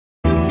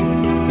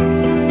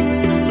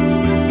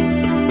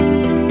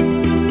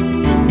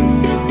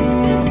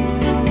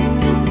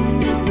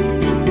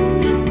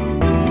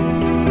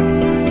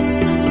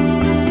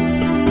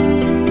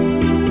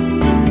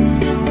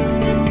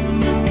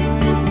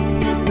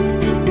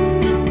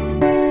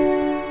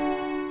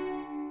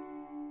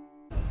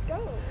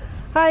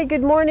Hi,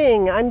 good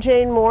morning. I'm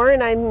Jane Moore,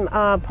 and I'm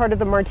part of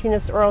the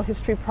Martinez Oral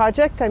History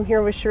Project. I'm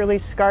here with Shirley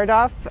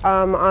Skardoff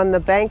on the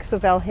banks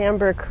of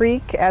Alhambra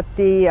Creek at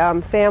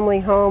the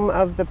family home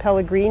of the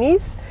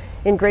Pellegrinis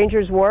in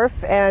Granger's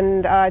Wharf,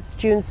 and it's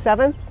June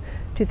 7th,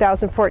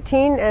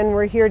 2014, and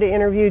we're here to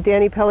interview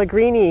Danny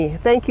Pellegrini.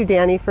 Thank you,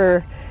 Danny,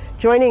 for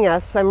joining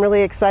us. I'm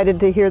really excited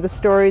to hear the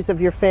stories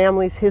of your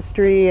family's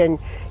history and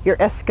your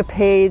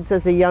escapades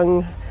as a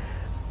young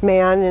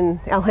man in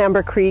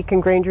Alhambra Creek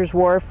and Granger's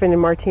Wharf and in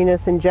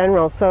Martinez in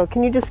general. So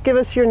can you just give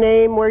us your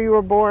name, where you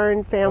were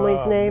born,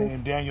 family's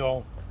names?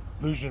 Daniel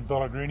Lucian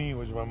Pellegrini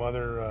was my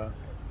mother.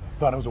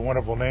 Thought it was a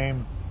wonderful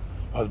name.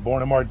 I was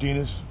born in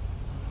Martinez,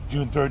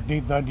 June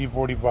 13th,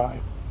 1945.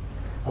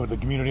 I was at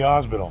the community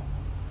hospital.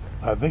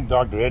 I think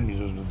Dr.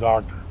 Edneys was the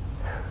doctor.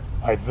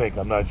 I think,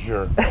 I'm not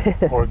sure.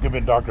 Or it could have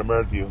been Dr.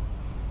 Matthew,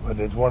 but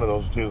it's one of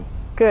those two.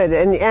 Good.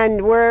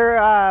 And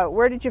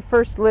where did you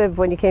first live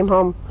when you came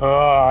home?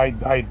 I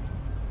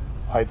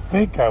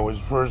think I was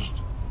first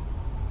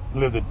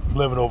lived at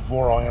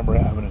 1104 Alhambra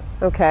Avenue.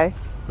 Okay.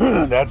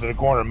 That's at the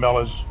corner of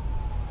Mellis.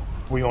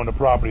 We owned a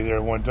property there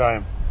at one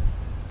time.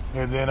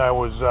 And then I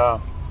was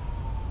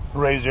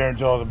raised there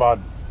until I was about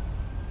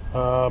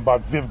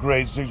 5th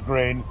grade, 6th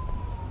grade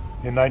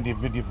in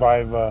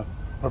 1955 or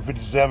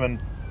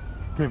 57.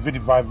 Between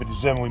 55 and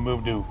 57 we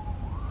moved to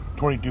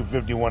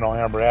 2251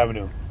 Alhambra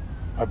Avenue.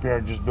 My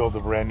parents just built a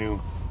brand new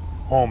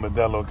home at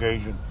that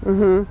location.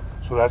 Mm-hmm.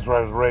 So that's where I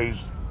was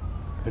raised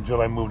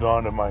until I moved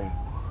on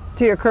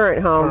to your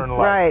current home. Current life.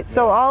 Right. Yeah.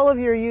 So all of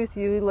your youth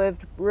you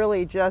lived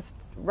really just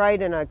right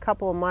in a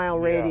couple of mile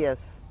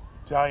radius.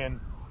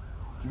 Italian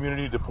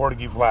community, the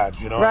Portuguese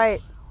Flats, you know?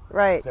 Right.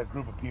 Right. That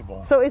group of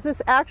people. So is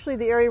this actually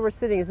the area we're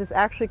sitting? Is this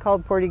actually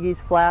called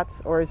Portuguese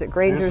Flats, or is it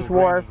Granger's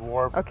Wharf? Granger's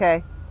Wharf.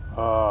 Okay.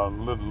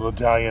 Little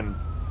Italian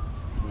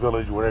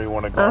village, whatever you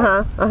want to call it.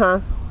 Uh-huh,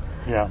 uh-huh.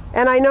 Yeah.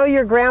 And I know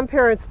your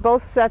grandparents,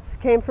 both sets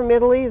came from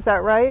Italy, is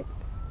that right?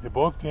 They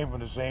both came from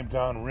the same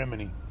town,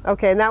 Rimini.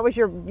 Okay, and that was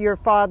your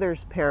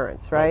father's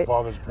parents, right? My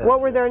father's parents.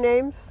 What were their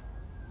names?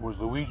 It was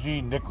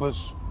Luigi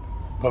Nicholas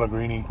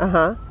Pellegrini.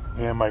 Uh-huh.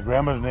 And my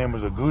grandma's name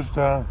was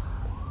Augusta,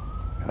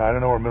 and I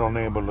don't know her middle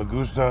name, but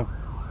Augusta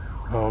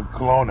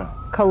Colonna.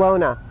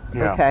 Colonna.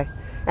 Yeah. Okay.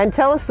 And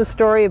tell us the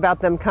story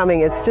about them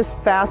coming. It's just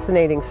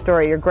fascinating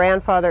story. Your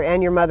grandfather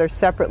and your mother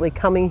separately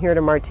coming here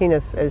to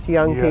Martinez as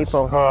young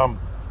people.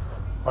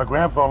 My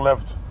grandfather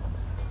left,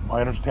 my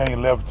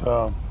understanding, left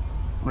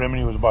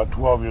Rimini was about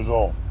 12 years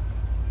old.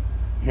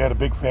 He had a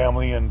big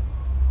family and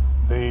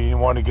they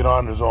wanted to get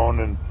on his own,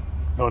 and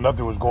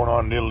nothing was going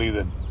on in Italy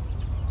that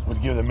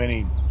would give them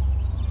any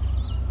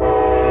work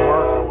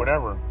or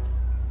whatever.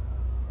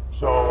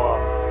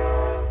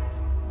 So,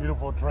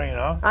 beautiful train,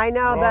 huh? I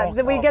know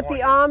that we get the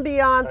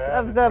ambiance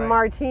of the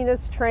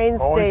Martinez train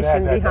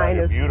station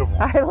behind us. Beautiful.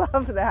 I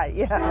love that,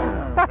 yes.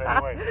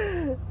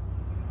 Anyway,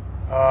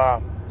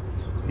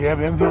 yeah,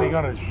 but evidently he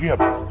got a ship,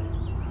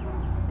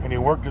 and he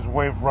worked his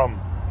way from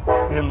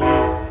Italy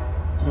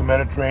to the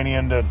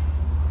Mediterranean to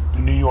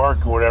New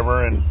York or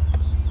whatever, and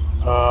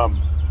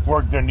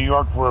worked in New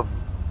York for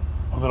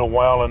a little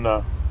while in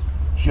the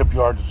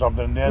shipyards or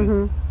something. And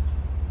then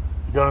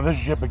he got on this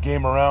ship and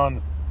came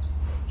around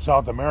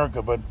South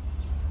America, but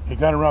he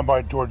got around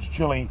towards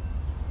Chile,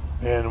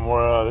 and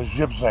the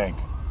ship sank.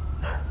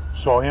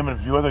 So him and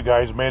a few other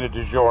guys made it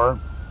to shore.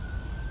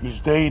 He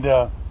stayed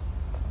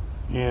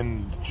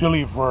in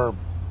Chile for,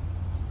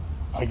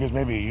 I guess,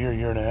 maybe a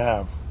year and a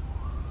half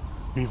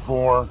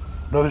before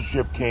another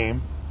ship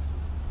came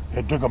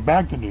and took him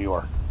back to New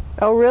York.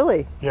 Oh,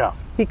 really? Yeah.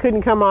 He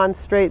couldn't come on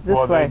straight this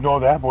way? Well, no,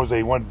 that was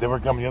they were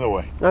coming the other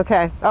way.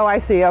 Okay. Oh, I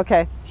see.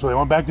 Okay. So they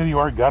went back to New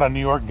York, got on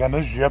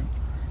this ship,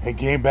 and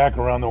came back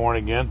around the horn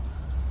again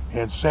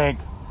and sank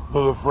a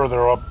little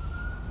further up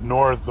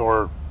north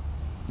of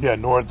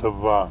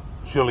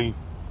Chile.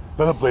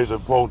 Another place, a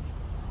boat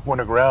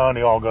went aground,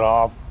 they all got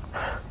off,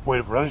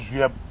 waited for another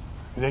ship,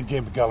 and then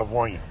came to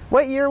California.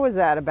 What year was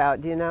that about,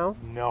 do you know?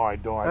 No, I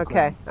don't.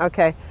 Okay.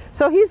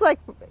 So he's like,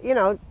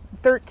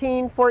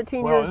 13,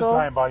 14 years old?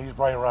 Well, this time he's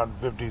probably around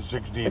 15,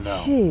 16 now.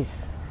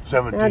 Jeez.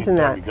 17 Imagine time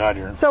that. he got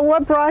here. So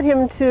what brought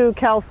him to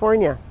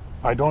California?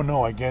 I don't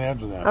know. I can't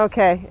answer that.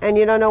 Okay. And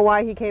you don't know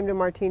why he came to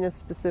Martinez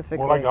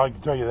specifically? Well, I can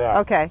tell you that.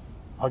 Okay.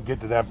 I'll get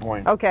to that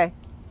point. Okay.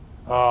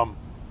 From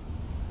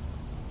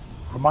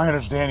my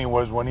understanding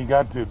was when he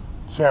got to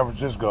San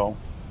Francisco,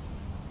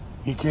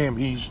 he came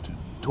east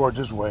towards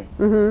this way.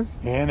 Mm-hmm.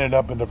 He ended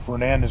up in the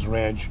Fernandez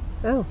Ranch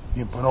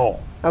in Pinole.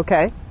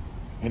 Okay.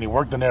 And he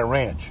worked on that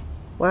ranch.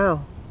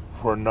 Wow.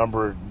 For a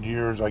number of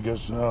years, I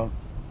guess,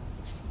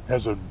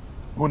 as a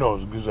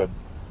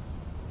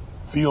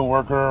field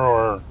worker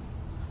or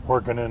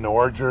working in the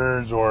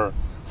orchards or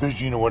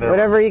fishing or whatever.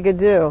 Whatever he could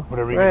do.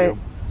 Whatever he could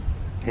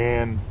do.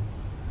 And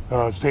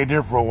stayed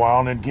there for a while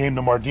and then came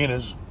to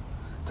Martinez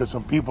because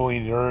some people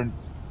he'd heard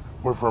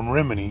were from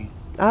Rimini.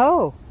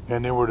 Oh.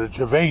 And they were the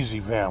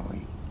Chavesi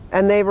family.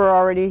 And they were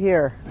already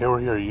here. They were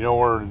here. You know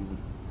where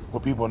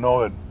people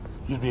know that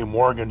used to be a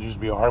Morgan's, used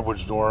to be a hardwood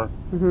store,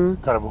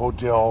 kind of a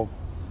hotel,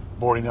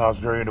 boarding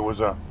house area. There was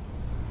a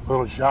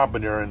little shop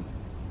in there, and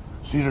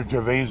Cesar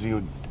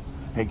Gervaisi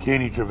and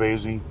Katie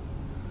Gervaisi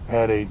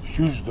had a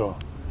shoe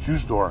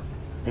store,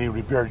 and he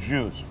repaired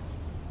shoes.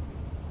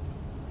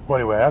 Well,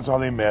 anyway, that's how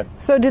they met.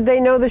 So did they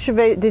know the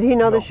Did he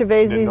know the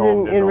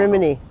Gervaisis in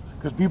Rimini?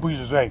 Because people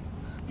used to say,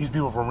 these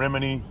people from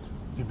Rimini,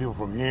 these people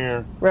from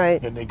here.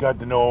 Right. And they got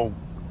to know,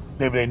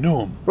 maybe they knew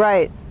him.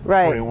 Right,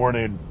 right.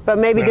 But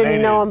maybe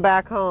didn't know him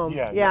back home.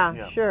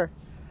 Yeah. Sure.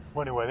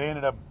 Well, anyway, they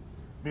ended up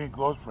being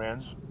close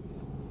friends.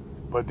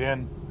 But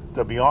then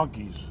the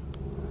Bianchis,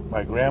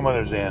 my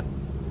grandmother's aunt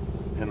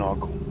and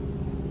uncle,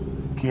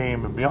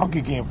 came, and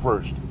Bianchi came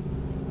first.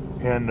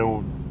 And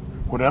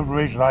what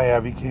information I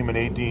have, he came in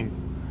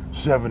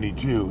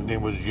 1872. His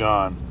name was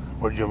John,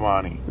 or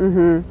Giovanni.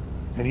 Mm-hmm.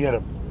 And he had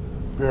a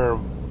pair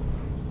of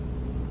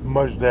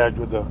mustache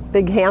with a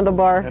big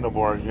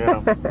handlebars,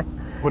 yeah.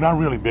 Well, not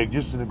really big,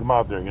 just to come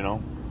out there, you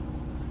know.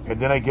 And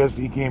then I guess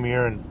he came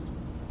here and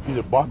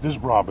either bought this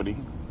property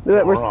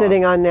that we're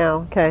sitting on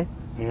now, okay.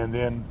 And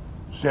then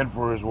sent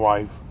for his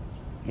wife.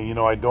 And, you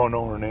know, I don't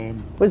know her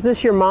name. Was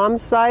this your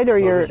mom's side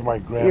or this is my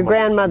your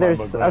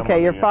grandmother's?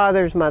 Okay, your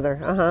father's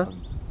mother.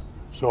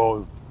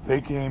 So they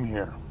came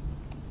here,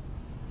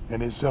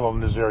 and they settled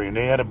in this area, and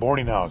they had a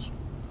boarding house.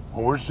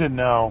 Where we're sitting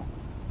now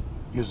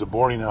is a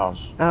boarding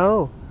house.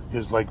 Oh.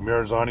 It's like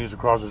Marizani's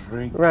across the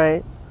street.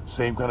 Right.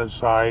 Same kind of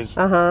size.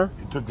 They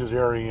took this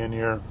area in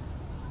here,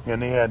 and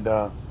they had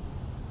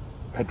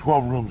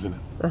 12 rooms in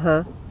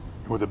it.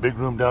 With a big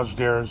room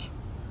downstairs,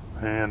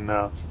 and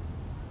a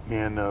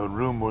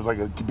room was like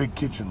a big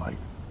kitchen, like.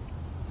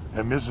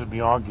 And Mrs.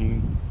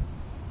 Bianchi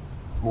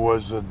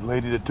was the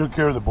lady that took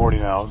care of the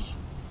boarding house.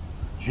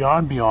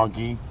 John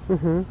Bianchi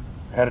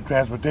had a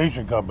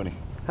transportation company.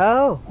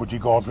 Oh. Which he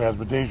called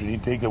transportation.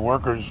 He'd take the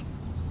workers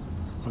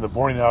from the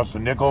boarding house to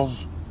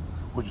Nichols,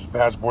 which is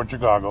Passport,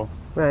 Chicago.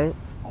 Right.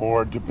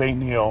 Or to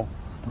Peyton Hill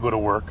to go to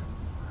work.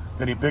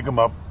 Then he'd pick them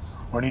up,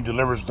 or he'd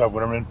deliver stuff,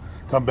 whatever, and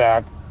come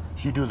back.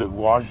 She'd do the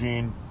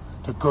washing,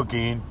 the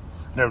cooking,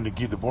 and everything to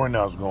keep the boarding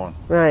house going.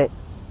 Right.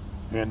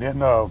 And then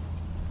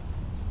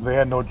they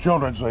had no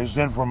children, so they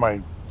sent for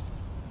my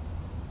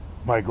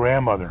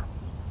grandmother.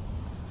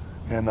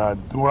 And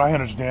what I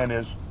understand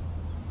is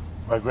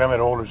my grandma had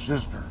an older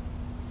sister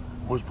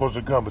who was supposed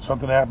to come, but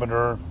something happened to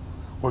her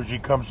where she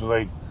comes, so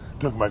they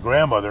took my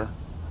grandmother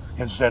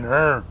and sent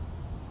her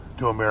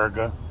to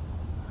America.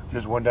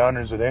 Just went down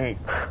there and said, hey,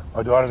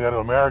 my daughter's got to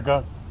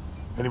America.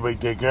 Anybody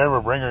take care of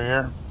her, bring her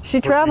here. She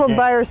traveled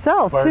by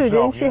herself, too,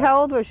 didn't she?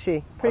 How old was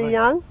she? Pretty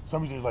young?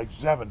 Somebody said like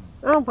 7.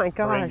 Oh, my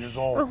gosh. Or 8 years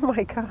old. Oh,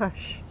 my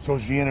gosh. So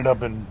she ended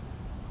up in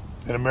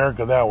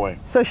America that way.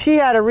 So she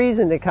had a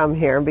reason to come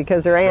here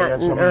because her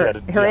aunt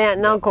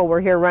and uncle were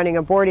here running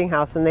a boarding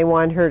house, and they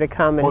wanted her to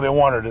come. And well, they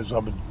wanted as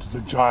a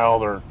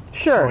child or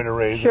going to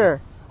raise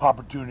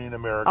opportunity in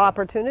America.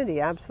 Opportunity,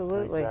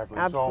 absolutely, exactly.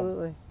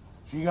 absolutely. So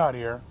she got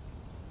here,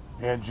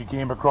 and she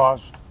came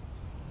across,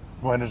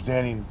 my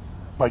understanding,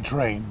 by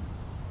train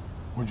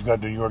when she got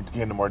to New York to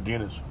get to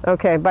Martinez.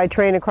 Okay, by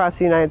train across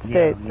the United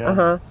States.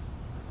 Yeah.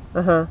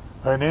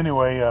 And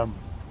anyway,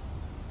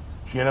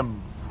 she ended up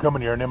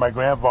coming here, and then my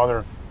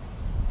grandfather,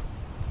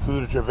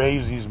 through the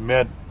Gervaisis,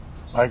 met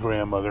my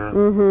grandmother,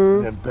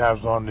 and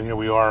passed on, and here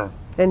we are.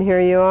 And here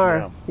you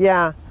are.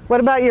 Yeah. What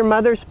about your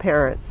mother's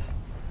parents?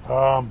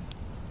 My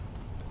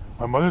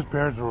mother's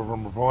parents were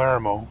from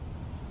Palermo,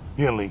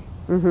 Italy,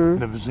 in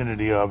the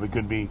vicinity of, it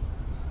could be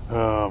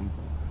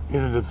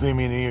either the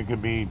Fimini, it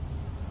could be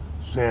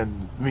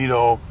San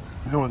Vito,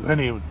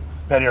 any of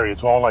that area.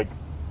 It's all like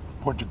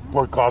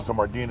Port Costa,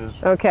 Martinez.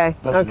 Okay,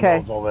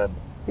 okay. All that.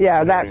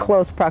 Yeah, that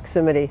close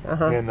proximity.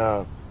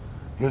 And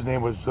his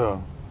name was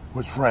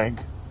Frank,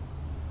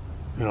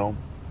 you know,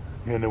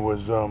 and it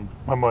was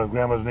my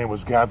grandma's name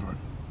was Catherine.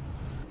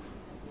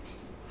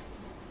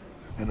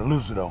 And a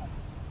Lucido.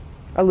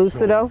 A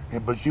Lucido? So,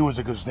 but she was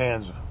a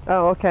Costanza.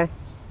 Oh, okay.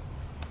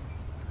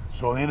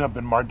 So they ended up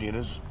in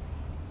Martinez,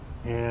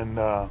 and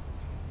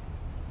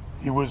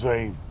he was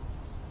a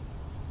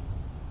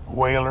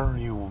whaler.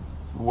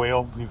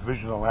 He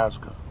fished in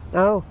Alaska.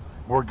 Oh.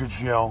 Worked at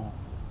Shell,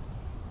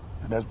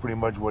 and that's pretty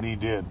much what he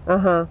did.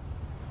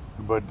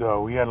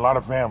 But we had a lot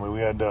of family. We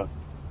had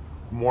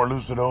more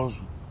Lucidos,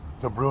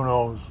 the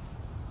Brunos,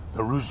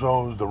 the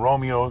Russos, the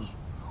Romeos,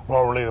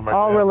 all related.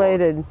 All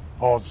related.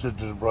 All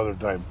sisters and brother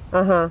type.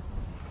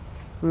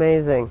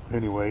 Amazing.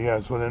 Anyway, yeah,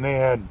 so then they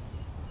had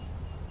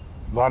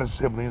a lot of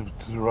siblings.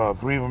 3 of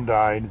them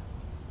died,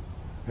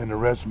 and the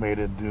rest made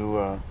it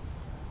to,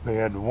 they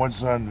had one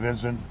son,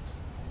 Vincent.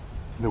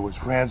 There was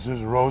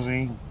Francis,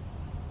 Rosie.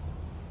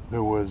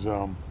 There was,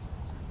 I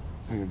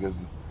guess,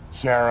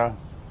 Sarah,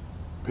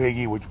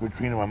 Peggy, which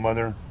Petrina, my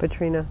mother.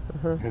 Petrina,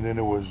 And then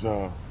there was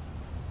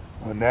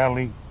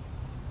Natalie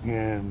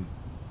and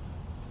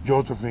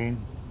Josephine.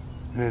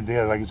 And then they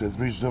had, like I said,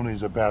 3 siblings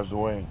that passed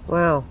away.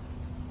 Wow.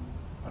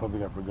 I don't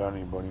think I forgot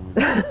anybody.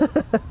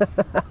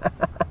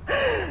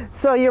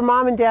 So your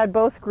mom and dad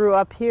both grew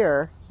up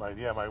here.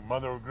 My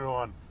mother grew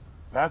on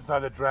that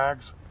side of the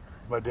tracks.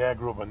 My dad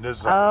grew up on this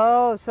side.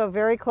 Oh, so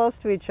very close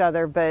to each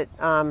other, but...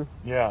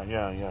 Yeah.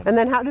 And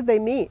then how did they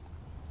meet?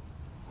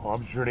 Oh,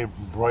 I'm sure they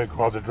probably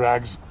crossed the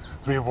tracks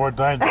 3 or 4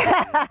 times.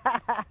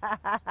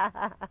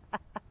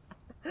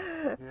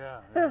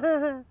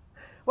 Yeah.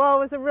 Well, it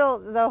was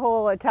the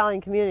whole Italian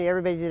community.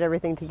 Everybody did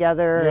everything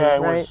together. Yeah,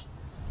 it right? was.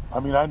 I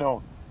mean, I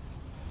know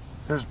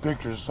there's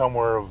pictures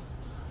somewhere of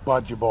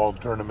bocce ball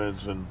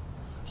tournaments and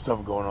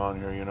stuff going on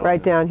here, you know.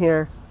 Right down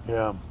here.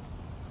 Yeah.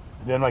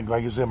 And then, like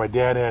I said, my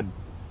dad had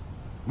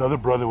another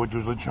brother, which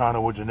was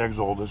Luciano, which was the next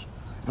oldest.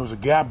 There was a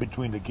gap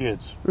between the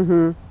kids.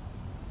 Mm-hmm.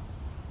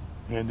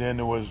 And then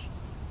there was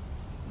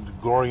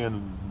Gloria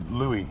and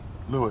Louis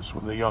were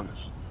the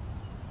youngest.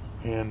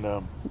 And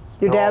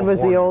your dad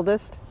was the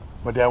oldest?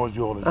 My dad was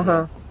the oldest.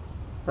 Uh-huh.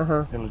 Yeah.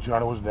 Uh-huh. And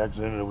Luciano was next,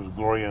 and then it was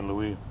Gloria and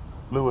Louis.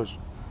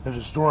 There's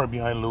a story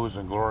behind Louis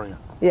and Gloria.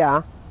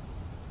 Yeah.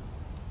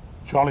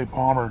 Charlie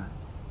Palmer,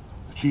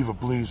 the chief of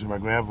police, and my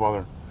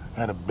grandfather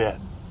had a bet.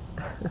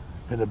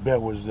 And the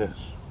bet was this.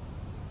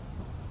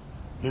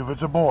 If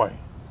it's a boy,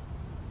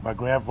 my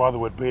grandfather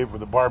would pay for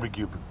the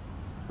barbecue,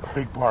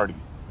 big party.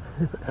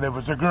 And if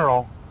it's a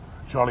girl,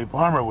 Charlie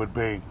Palmer would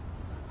pay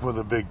for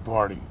the big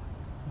party.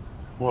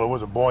 Well, it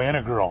was a boy and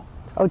a girl.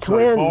 Oh, so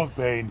twins. They both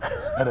paid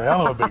at a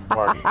hell of a big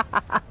party.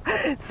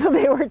 So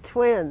they were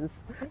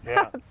twins.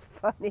 Yeah. That's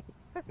funny.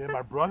 And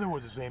my brother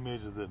was the same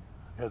age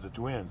as the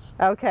twins.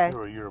 Okay. They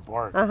were a year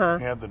apart, Uh-huh.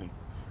 Anthony.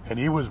 And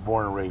he was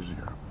born and raised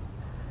here.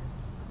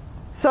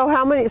 So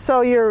how many,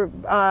 so you're,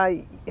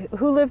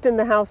 who lived in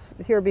the house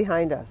here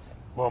behind us?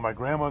 Well, my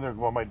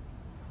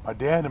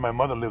dad and my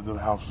mother lived in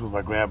the house with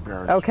my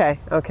grandparents. Okay,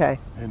 okay.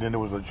 And then there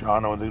was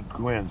Luciano and the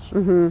twins.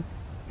 Mm-hmm.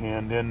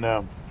 And then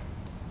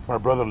my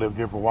brother lived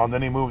here for a while. And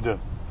then he moved to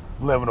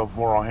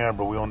 1104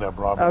 Alhambra. We owned that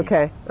property.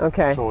 Okay,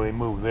 okay. So they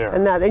moved there.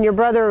 And your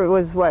brother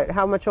was what,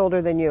 how much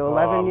older than you,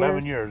 11 years?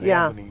 11 years,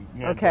 Yeah, Anthony.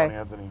 Yeah, okay. John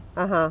Anthony.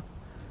 Uh-huh.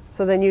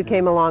 So then you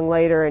came along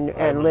later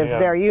and lived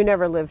there. You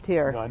never lived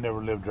here. No, I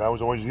never lived here. I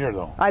was always here,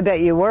 though. I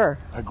bet you were.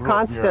 I grew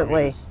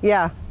Constantly. up here,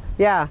 Yeah,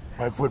 yeah.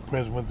 My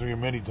footprints went through here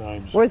many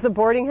times. Was the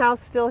boarding house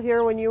still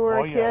here when you were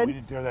a yeah, kid? we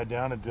didn't tear that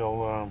down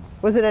until...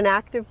 Was it an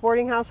active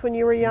boarding house when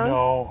you were young?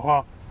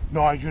 No,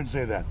 no, I shouldn't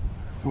say that.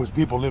 There was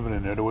people living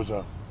in there. There was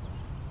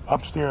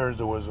upstairs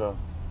there was a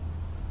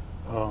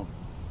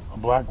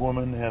black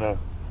woman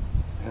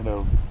and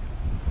a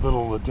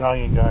little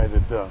Italian guy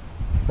that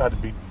not to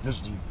be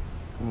this is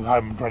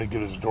I'm trying to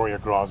get a story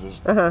across is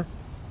I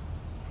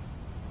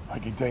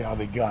can tell you how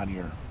they got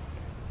here.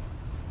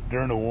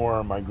 During the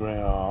war, my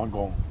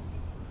uncle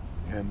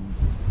and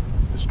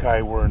this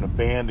guy were in a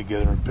band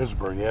together in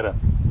Pittsburgh. They had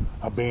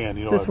a band,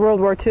 you know. Is this World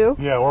War II?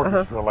 Yeah,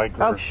 orchestra like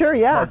Oh, sure,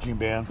 yeah. Marching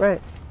band.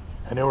 Right.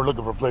 And they were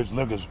looking for a place to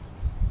live because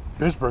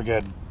Pittsburgh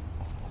had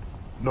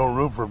no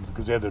room for them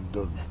because they had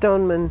the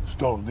Stoneman. Camp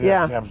Stoneman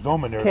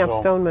there. Camp so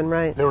Stoneman,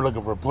 right. They were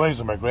looking for a place,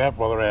 and my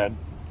grandfather had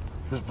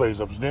his place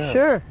upstairs.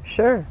 Sure,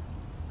 sure.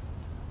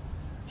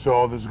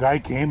 So this guy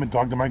came and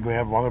talked to my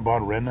grandfather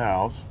about renting a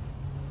house.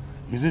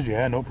 He says,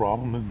 yeah, no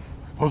problem. In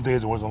those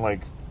days it wasn't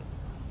like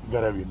you got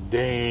to have your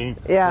day,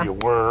 your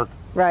work.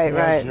 Right,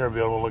 right. You're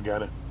available to look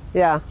at it.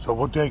 Yeah. So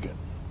we'll take it.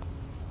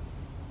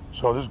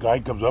 So this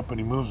guy comes up and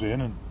he moves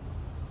in, and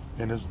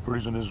this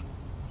person, this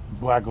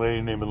black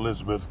lady named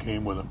Elizabeth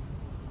came with him.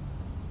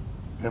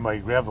 And my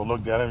grandfather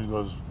looked at him and he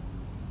goes,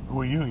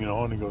 who are you, you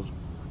know? And he goes,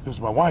 this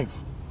is my wife.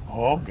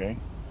 Oh, okay.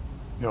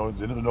 You know,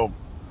 there was no,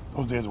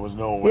 those days there was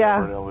no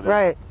whatever the hell it is.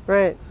 Right,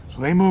 right. So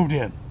they moved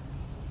in.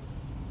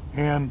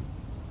 And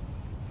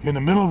in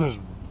the middle of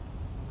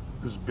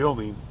this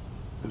building,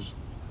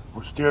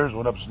 where stairs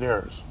went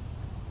upstairs.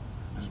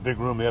 This big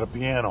room, they had a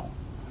piano.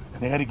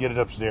 And they had to get it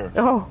upstairs.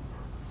 Oh.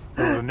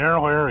 It was a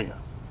narrow area.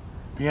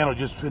 Piano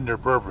just fit in there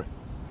perfect.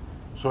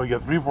 So you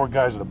got 3 or 4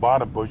 guys at the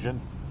bottom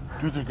pushing,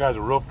 2 or 3 guys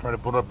with rope trying to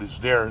put up the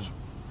stairs,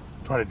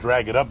 trying to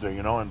drag it up there,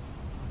 you know, and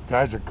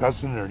guys are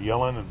cussing, they're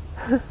yelling and,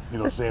 you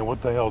know, saying,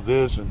 what the hell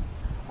this and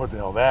what the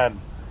hell that. And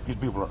these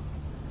people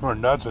are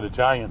nuts and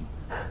Italian.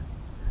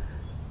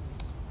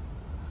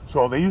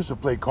 So they used to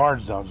play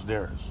cards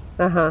downstairs.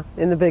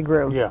 In the big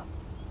room. Yeah.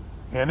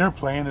 And they're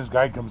playing, this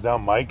guy comes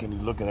down, Mike, and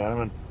he's looking at him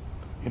and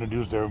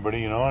introduced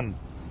everybody, you know, and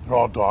they're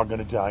all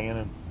talking Italian,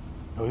 and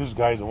you know, this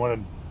guy's the one that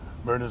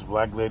married this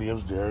black lady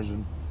upstairs,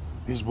 and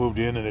he's moved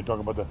in, and they talk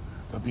about the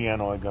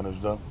piano, that kind of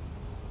stuff.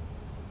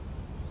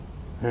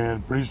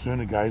 And pretty soon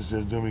the guy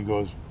says to him, he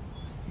goes,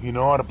 you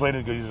know how to play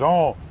this? Because he's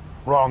all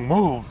wrong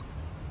move.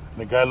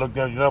 And the guy looked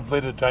down, you know how to play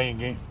the Italian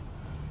game?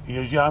 He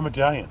goes, yeah, I'm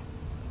Italian.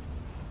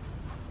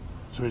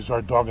 So he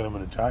started talking to him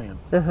in Italian.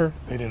 They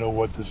didn't know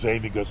what to say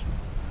because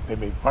they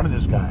made fun of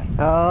this guy.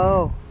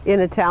 Oh,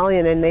 in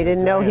Italian, and they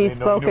didn't know he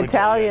spoke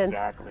Italian.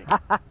 Exactly.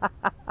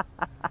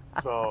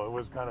 So it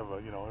was kind of a,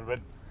 you know,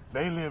 but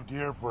they lived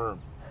here for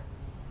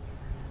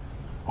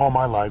all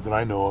my life that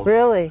I know of.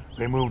 Really?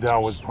 They moved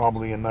out was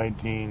probably in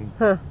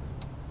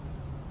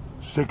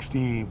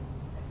 1960,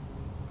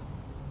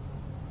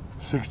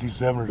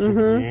 67 or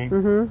 68.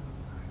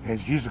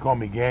 And she used to call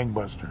me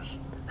gangbusters.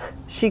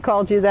 She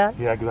called you that?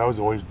 Yeah, because I was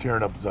always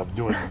tearing up stuff,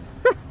 doing,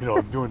 you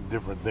know, doing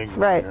different things.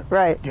 Right,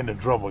 right. Getting in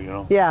trouble, you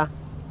know. Yeah.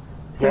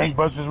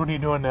 Gangbusters, what are you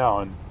doing now?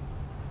 And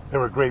they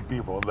were great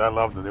people. I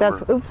loved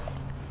them. Oops.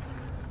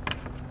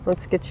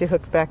 Let's get you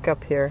hooked back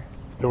up here.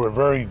 They were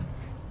very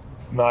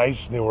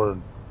nice. They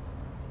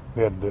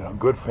had a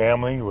good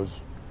family. It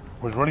was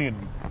really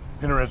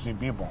interesting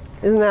people.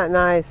 Isn't that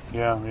nice?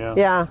 Yeah, yeah.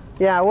 Yeah,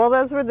 yeah. Well,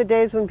 those were the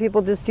days when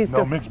people just used to...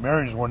 No, mixed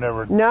marriages were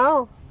never...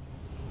 No.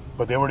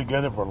 But they were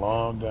together for a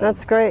long time.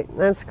 That's great.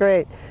 That's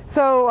great.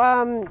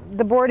 So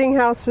the boarding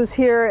house was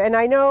here, and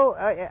I know,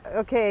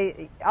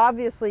 okay,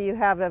 obviously you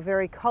have a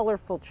very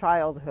colorful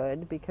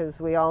childhood because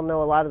we all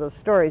know a lot of those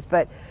stories,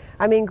 but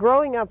I mean,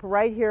 growing up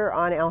right here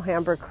on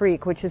Alhambra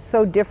Creek, which is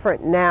so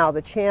different now,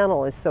 the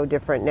channel is so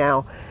different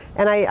now,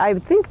 and I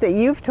think that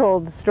you've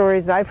told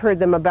stories, I've heard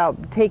them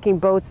about taking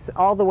boats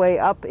all the way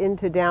up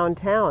into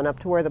downtown, up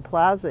to where the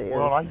plaza is.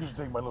 Well, I used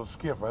to take my little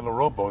skiff, my little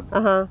rowboat.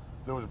 Uh-huh.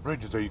 There was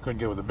bridges there you couldn't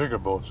get with the bigger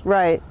boats.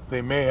 Right.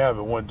 They may have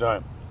at one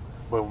time.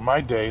 But in my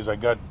days, I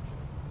got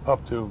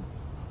up to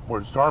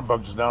where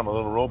Starbucks is down a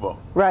little rowboat.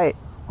 Right,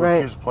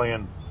 right. Kids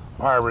playing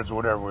pirates or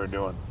whatever we were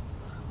doing.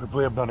 We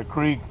play up down the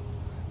creek,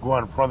 go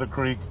out in front of the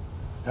creek,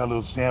 have a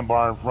little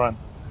sandbar in front,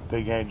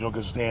 take Angel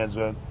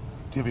Costanza,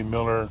 Tippy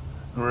Miller,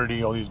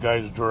 Gertie, all these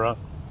guys, Jura,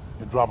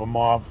 and drop them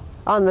off.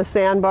 On the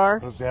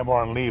sandbar? On the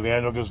sandbar and leave.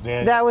 Angel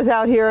Costanza. That was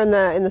out here in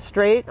the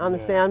straight on the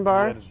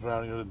sandbar? Yeah, it's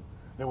around,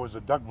 there was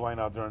a duck blind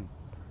out there on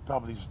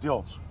top of these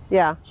stilts.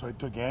 Yeah. So I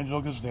took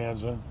Angelo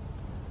Costanza.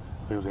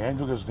 There was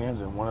Angelo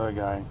Costanza and one other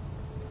guy,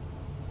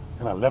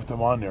 and I left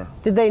them on there.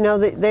 Did they know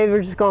that they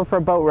were just going for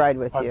a boat ride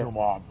with I you? threw them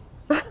off.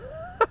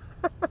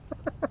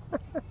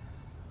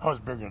 I was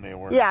bigger than they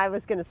were. Yeah, I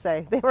was going to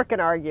say they weren't going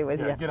to argue with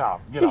you. Get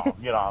off, get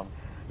off, get off.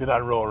 Get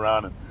out and roll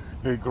around and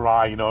you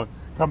cry, you know.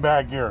 Come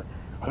back here.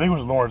 I think it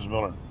was Lawrence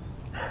Miller.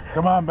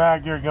 Come on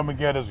back here, come and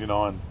get us, you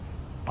know. And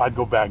I'd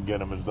go back and get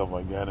them and stuff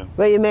like that. And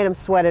well, you made them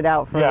sweat it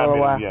out for a little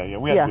while. Yeah,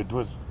 we had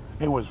good.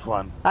 It was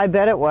fun. I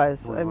bet it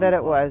was. I bet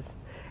it was.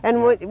 And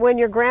Yeah. when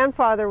your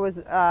grandfather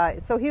was,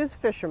 so he was a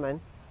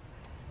fisherman,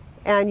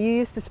 and you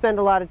used to spend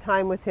a lot of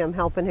time with him,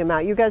 helping him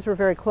out. You guys were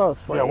very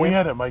close, weren't you?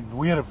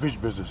 We had a fish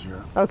business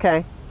here.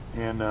 Okay.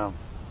 And there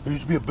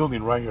used to be a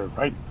building right here.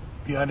 Right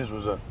behind us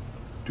was a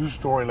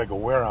two-story, like a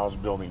warehouse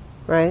building.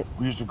 Right.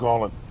 We used to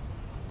call it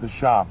the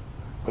shop.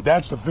 But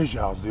that's the fish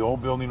house. The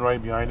old building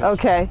right behind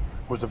us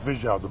was the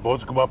fish house. The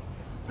boats come up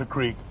the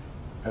creek,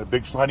 had a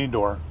big sliding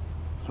door,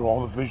 throw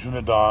all the fish in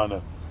the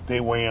dawn,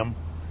 they weigh them,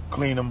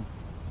 clean them,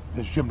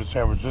 and ship them to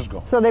San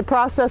Francisco. So they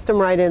processed them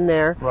right in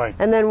there. Right.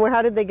 And then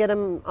how did they get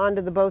them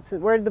onto the boats?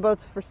 Where did the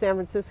boats for San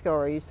Francisco?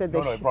 Or you said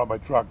they brought by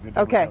truck.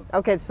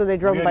 Okay, so they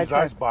drove them by truck.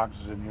 We had these ice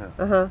boxes in here.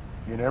 Uh-huh.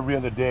 And every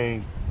other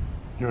day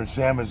during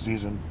salmon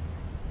season,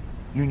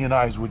 Union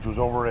Ice, which was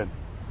over at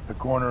the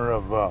corner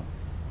of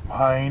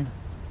Pine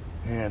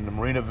and the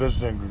Marina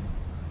Vista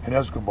and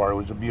Escobar,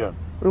 which would be a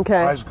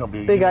ice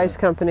company. Big ice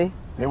company.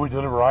 They would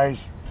deliver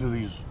ice to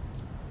these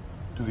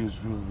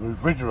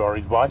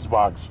refrigerators, ice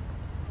boxes.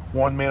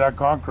 One made out of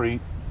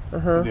concrete,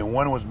 and then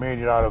one was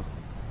made out of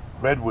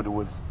redwood.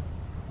 When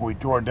we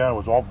tore it down, it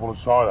was all full of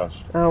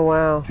sawdust. Oh,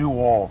 wow. 2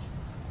 walls,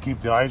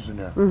 keep the ice in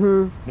there.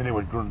 Mm-hmm. Then they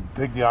would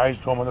take the ice,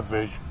 throw them on the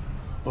fish,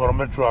 load them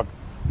in a truck,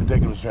 and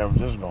take them to San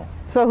Francisco.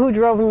 So who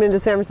drove them into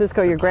San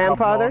Francisco? Your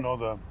grandfather? No,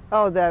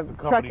 the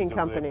trucking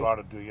company. They brought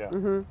it to, yeah.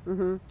 Mm-hmm,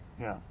 mm-hmm.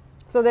 Yeah.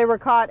 So they were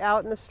caught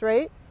out in the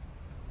strait?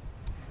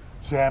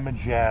 Salmon,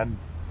 shad.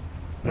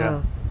 Yeah.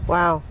 Oh,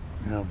 wow.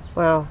 Yeah.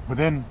 Wow. But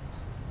then,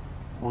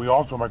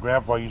 my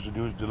grandfather used to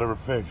do is deliver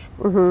fish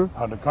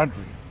out in the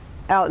country.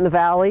 Out in the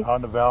valley? Out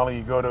in the valley,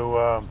 you go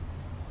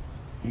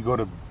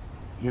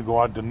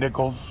out to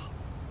Nichols,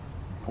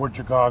 Port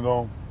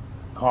Chicago,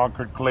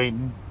 Concord,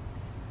 Clayton.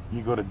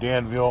 You go to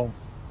Danville,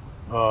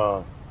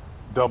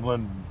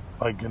 Dublin,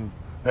 like in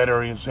that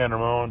area in San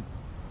Ramon.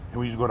 And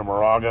we used to go to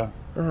Moraga,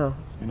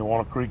 in the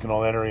Walnut Creek and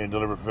all that area and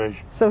deliver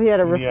fish. So he had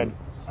a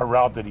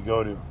route that he'd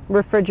go to.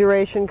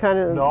 Refrigeration kind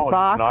of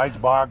box? No, an ice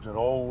box, an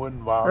old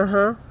wooden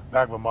box,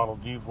 back of a Model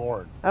G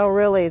Ford. Oh,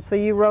 really? So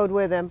you rode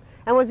with him.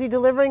 And was he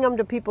delivering them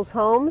to people's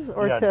homes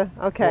or to?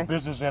 Okay. Well,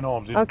 business and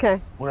homes.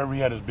 Wherever he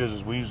had his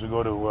business. We used to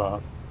go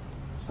to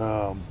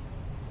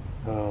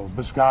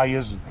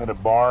Biscaya's, at a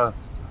bar,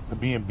 the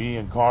B&B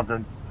in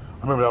Concord.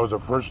 I remember that was the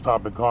first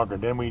stop in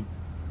Concord. Then we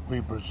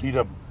proceed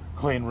up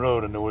Clayton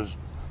Road, and there was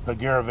the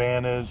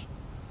Garavanas.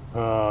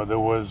 There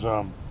was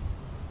the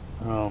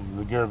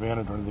Garavana.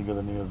 I'm trying to think of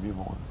the name of the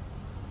people.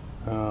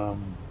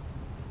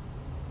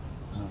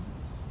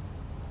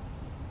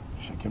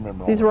 I can't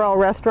remember. These were all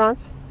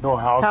restaurants? No,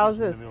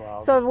 houses.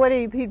 So what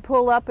he'd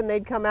pull up and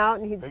they'd come out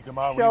and he'd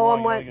show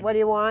them what do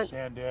you want?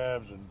 Sand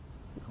dabs. And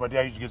my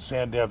dad used to get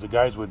sand dabs. The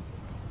guys would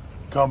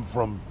come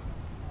from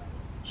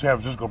San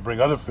Francisco, bring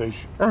other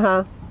fish.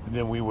 And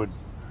then we would.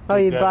 Oh,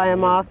 you'd buy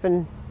them off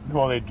and.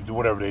 Well, they do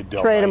whatever they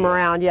do. Trade them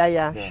around,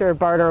 yeah, sure,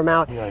 barter them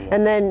out.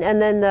 And then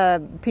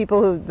the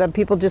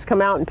people just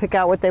come out and pick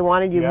out what they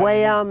wanted. You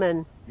weigh them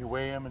and. You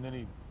weigh them and then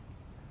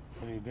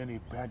he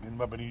packed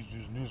them up and he used to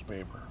use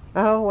newspaper.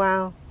 Oh,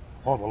 wow.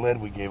 All the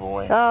lead we gave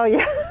away. Oh,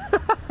 yeah.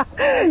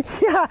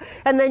 Yeah.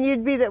 And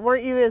then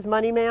weren't you his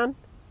money man?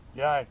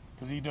 Yeah,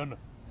 because he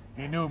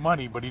knew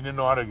money, but he didn't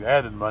know how to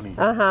add in money.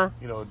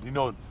 You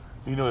know,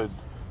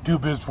 2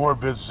 bits, 4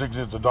 bits, 6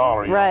 bits a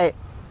dollar. Right.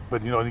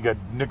 But you know, you got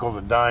nickels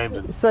and dimes.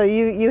 And, So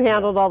you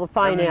handled all the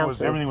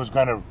finances. Everything was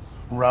kind of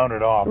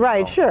rounded off.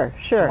 Right, so.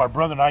 sure. So my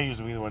brother and I used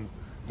to be the one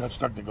got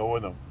stuck to go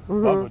with him.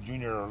 Uncle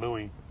Junior or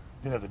Louie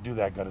didn't have to do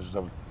that kind of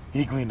stuff.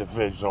 He cleaned the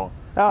fish, so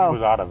he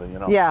was out of it, you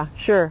know. Yeah,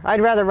 sure.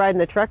 I'd rather ride in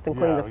the truck than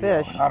clean the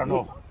fish. Yeah. I don't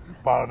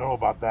know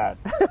about that.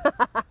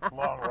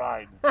 Long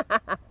ride.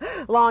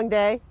 Long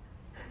day.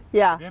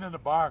 Yeah. Then in the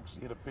box,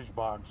 he had a fish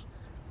box.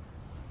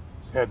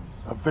 Had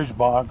a fish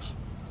box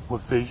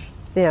with fish.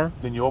 Yeah.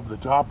 Then you open the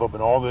top up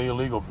and all the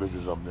illegal fish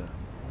is up there.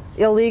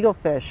 Illegal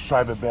fish.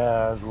 Striped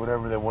bass,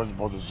 whatever they weren't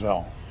supposed to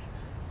sell.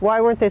 Why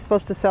weren't they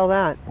supposed to sell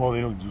that? Well,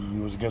 it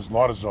was against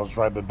law to sell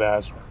striped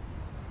bass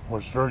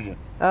or sturgeon.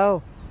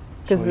 Oh.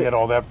 So they had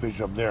all that fish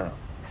up there.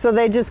 So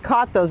they just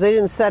caught those. They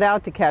didn't set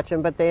out to catch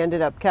them, but they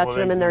ended up catching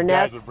them in their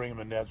nets. Would bring them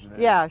in nets.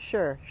 And yeah,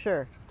 sure.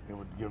 They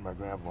would give my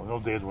grandpa.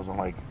 Those days wasn't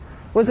like.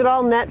 Was it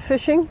all net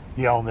fishing?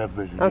 Yeah, all net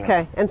fishing.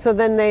 Okay, yeah. And so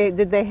then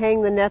did they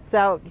hang the nets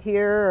out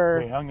here,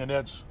 or they hung the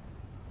nets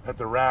at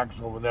the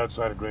racks over that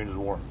side of Granger's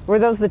Wharf. Were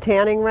those the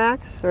tanning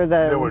racks or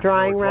the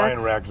drying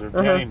racks? Drying racks. They're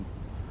tanning.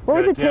 What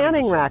were the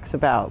tanning racks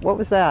about? What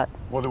was that?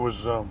 Well, there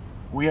was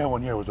we had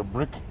one here. It was a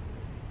brick.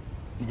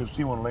 You can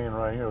see one laying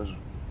right here.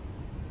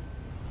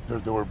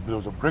 There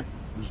was a brick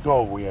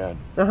stove we had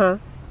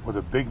with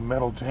a big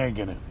metal tank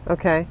in it.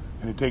 Okay.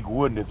 And they take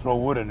wood and they throw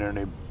wood in there and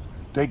they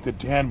take the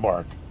tan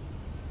bark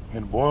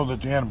and boil the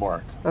tan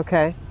bark.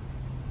 Okay.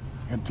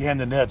 And tan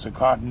the nets, a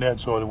cotton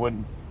net, so it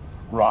wouldn't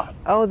rot.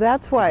 Oh,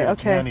 that's why.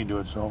 Okay. Tanning to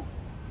it, so.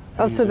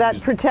 Oh, so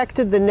that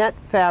protected the net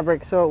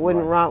fabric so it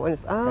wouldn't rot when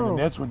it's. Oh. And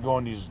the nets would go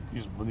in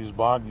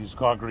these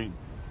concrete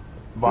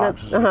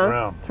boxes in the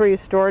ground. That's where you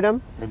stored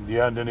them. And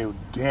and then they would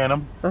tan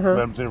them, let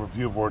them sit for a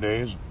few 4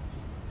 days,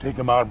 take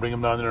them out, bring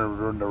them down there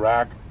in the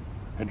rack,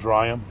 and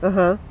dry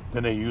them.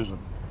 Then they use them.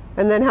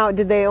 And then how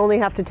did they only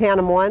have to tan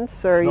them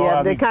once,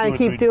 or they kind of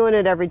keep doing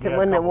it every time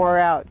when they wore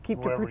out, keep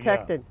it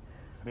protected?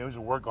 And they used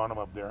to work on them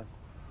up there.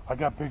 I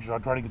got pictures. I'll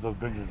try to get those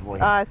pictures for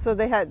you.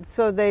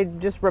 So they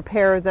just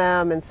repair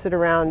them and sit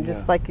around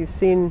just like you've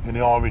seen. And they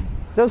all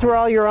those were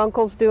all your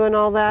uncles doing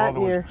all that.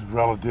 Well, there was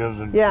relatives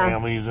and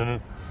families in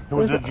it. There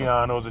was the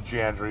Gianos, the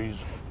Chantries,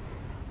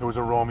 there was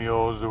the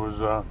Romeos, there was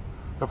the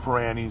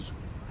Ferranis,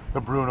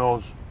 the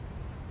Brunos,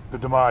 the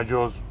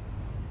DiMaggios.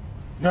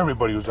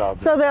 Everybody was out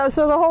there.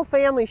 So the whole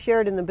family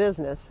shared in the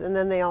business, and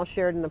then they all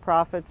shared in the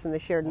profits, and they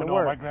shared in the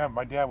work.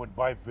 My dad would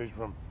buy fish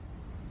from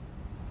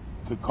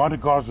the Contra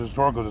Costa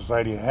Historical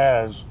Society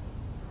has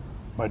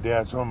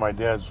some of my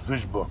dad's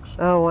fish books.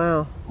 Oh,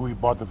 wow. Who he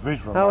bought the fish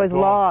from. Oh, his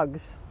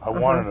logs. I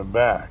wanted them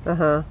back.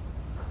 I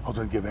was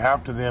going to give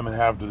half to them and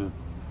half to the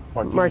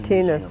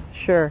Martinez.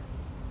 Sure.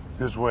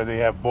 This way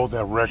they both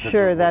have records.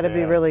 Sure, that'd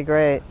be really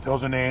great.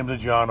 Tells the names, the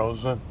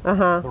Gianos,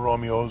 the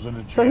Romeos,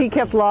 and the So he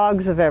kept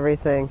logs of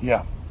everything.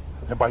 Yeah,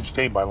 and by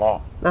state, by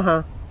law.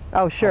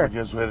 Oh, sure.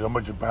 Just how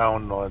much a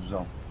pound and all that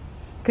stuff.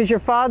 Because your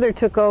father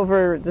took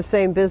over the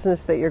same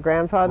business that your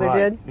grandfather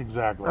did?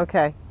 Exactly.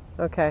 Okay.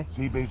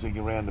 So he basically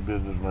ran the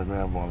business with my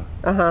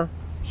grandfather.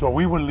 So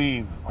we would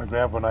leave, my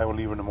grandpa and I would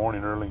leave in the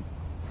morning early.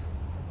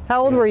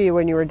 How old were you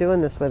when you were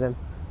doing this with him?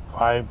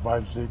 5,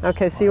 6.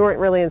 Okay, so you weren't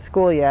really in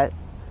school yet.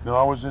 No,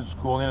 I was in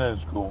school and at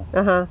school.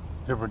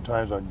 Different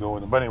times I'd go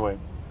with him. But anyway,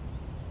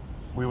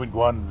 we would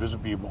go out and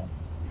visit people.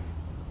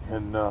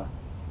 And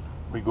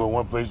we'd go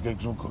one place, get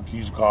some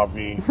cookies,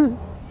 coffee,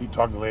 he'd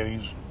talk to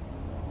ladies.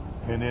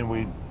 And then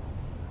we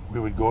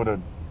would go to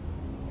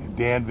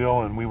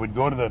Danville, and we would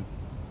go to in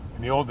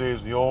the old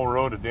days, the old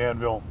road to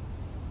Danville.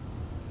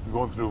 We'd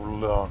go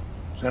through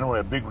Santa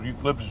Maria, big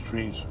eucalyptus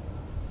trees.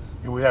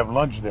 And we'd have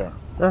lunch there.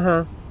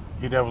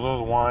 He'd have a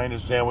little wine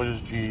and sandwiches,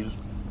 cheese.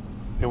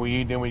 Then we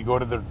eat, then we go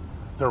to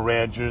the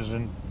ranches,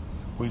 and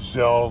we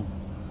sell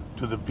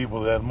to the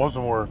people that, most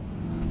of them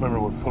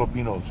were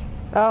Filipinos.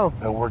 Oh.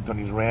 That worked on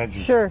these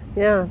ranches. Sure,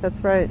 yeah, that's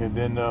right. And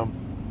then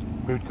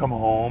we would come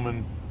home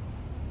and,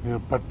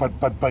 but,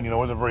 it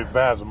wasn't very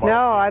fast.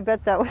 No, I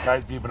bet that was...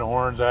 Guys beeping the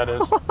horns at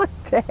us. Oh,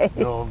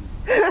 dang.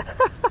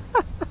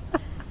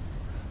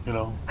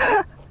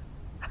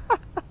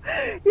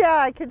 Yeah,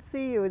 I could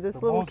see you with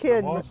this little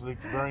kid. The most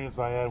experience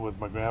I had with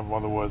my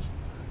grandfather was,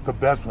 the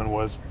best one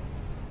was,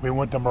 we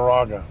went to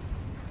Moraga,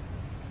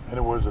 and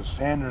it was a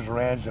Sanders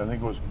Ranch. I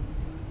think it was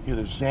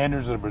either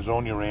Sanders or the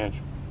Brazonia Ranch.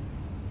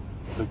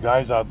 The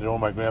guys out there owe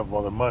my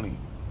grandfather money.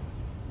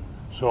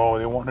 So all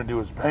they wanted to do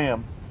was pay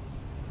him,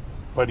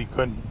 but he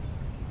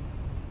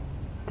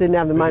didn't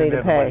have the money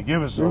to pay. To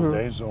give us those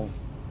days, so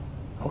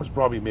I was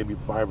probably maybe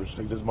 5 or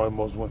 6. That's my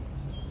most one.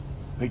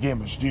 They gave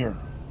him a steer.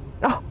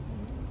 Oh.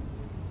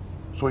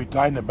 So he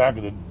tied in the back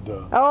of the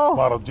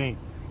Model T,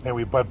 and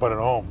we put it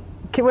home.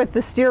 With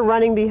the steer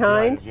running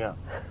behind? Yeah.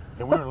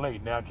 And we were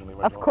late, naturally.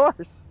 Of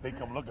course. They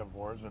come looking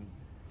for us, and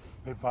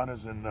they found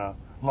us in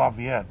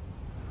Lafayette,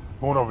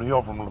 going over the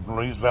hill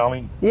from East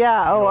Valley.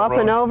 Yeah, up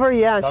and over?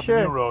 Yeah, Not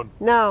sure. the new road.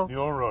 No. The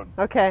old road.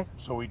 Okay.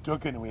 So we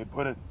took it and we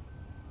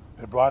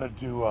brought it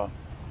to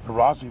the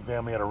Rossi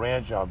family at a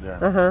ranch out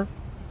there.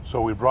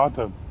 So we brought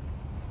the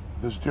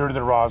steer to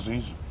the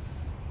Rossis,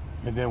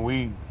 and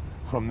then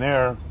from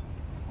there,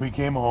 we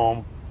came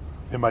home,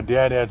 And my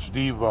dad had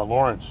Steve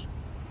Lawrence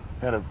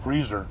had a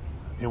freezer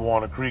in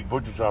Walnut Creek,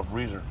 butcher shop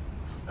freezer.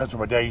 That's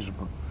where my dad used to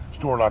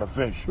store a lot of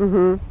fish.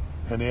 Mm-hmm.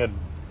 And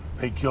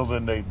they killed it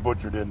and they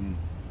butchered it and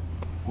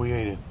we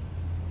ate it.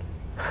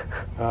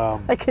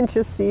 I can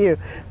just see you,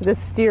 the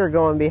steer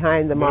going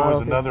behind the model. There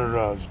was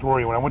another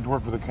story. When I went to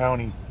work for the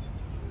county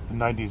in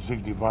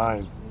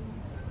 1965, there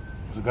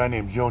was a guy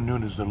named Joe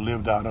Nunes that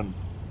lived out on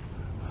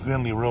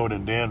Finley Road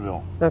in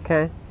Danville.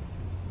 Okay.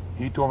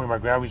 He told me my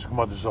grandma used to come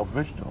out to sell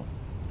fish to him.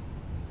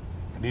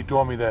 And he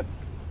told me that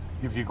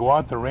if you go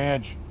out the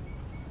ranch,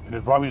 and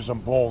there's probably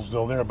some poles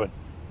still there, but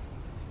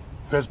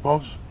fence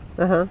posts,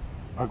 my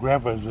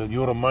grandpa said,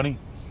 you owe him money,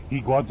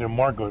 he'd go out there and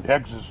mark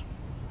X's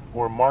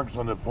or marks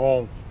on the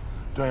pole,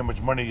 tell you how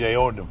much money they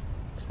owed him.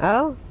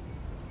 Oh.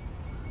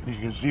 And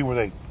you can see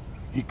where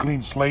he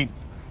cleaned slate,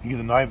 you get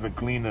a knife and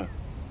clean the...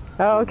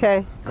 Oh,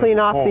 okay. Clean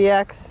off pole, the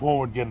X. Pole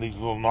would get these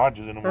little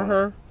notches in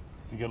them.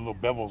 You get little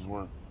bevels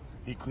where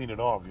he cleaned it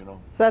off, you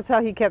know. So that's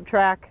how he kept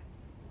track?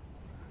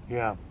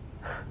 Yeah.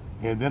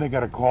 And then I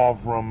got a call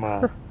from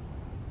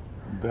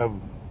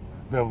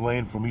Bev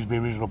Lane from East Bay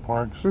Regional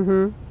Parks.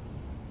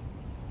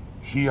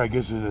 She, I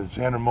guess, is at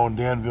San Ramon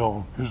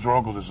Danville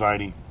Historical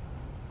Society.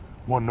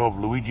 Want to know if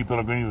Luigi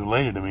Pellegrini was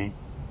related to me.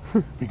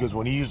 Because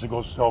when he used to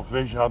go sell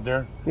fish out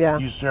there, he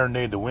used to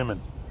serenade the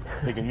women.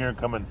 They can hear him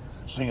coming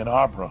singing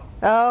opera.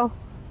 Oh.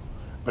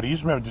 But he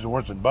used to have just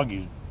worse than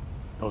buggies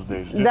those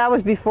days, too. That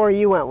was before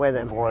you went with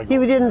him. He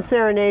didn't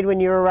serenade when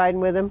you were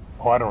riding with him?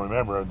 Oh, I don't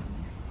remember.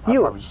 I'm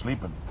probably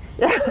sleeping.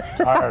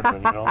 Tired, but,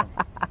 you know.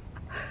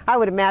 I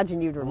would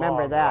imagine you'd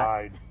remember that.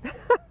 Ride.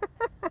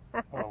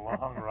 What a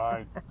long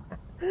ride.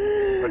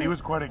 But he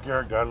was quite a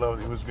character. I loved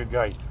him. He was a good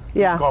guy.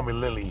 He called me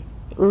Lily.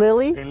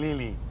 Lily? Hey,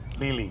 Lily.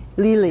 Lily.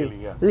 Lily.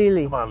 Yeah.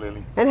 Lily. Come on,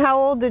 Lily. And how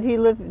old did he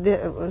live?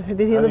 Did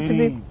he live to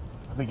be?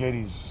 I think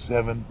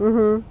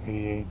 87,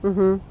 88.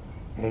 And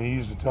he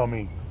used to tell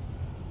me,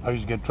 I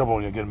used to get in trouble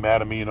when you get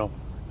mad at me, you know.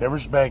 Never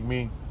spank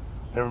me,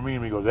 never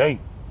mean me. He goes, hey,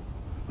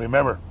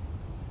 remember,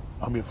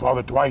 I'm your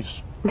father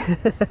twice.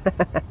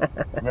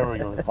 Remember,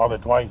 you're your father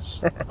twice.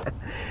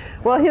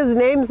 Well, his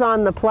name's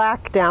on the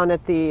plaque down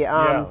at the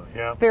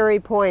Ferry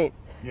Point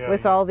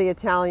with all the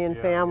Italian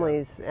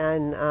families.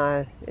 And,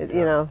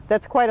 you know,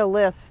 that's quite a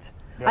list.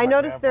 I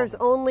noticed there's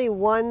only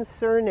one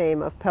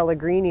surname of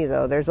Pellegrini,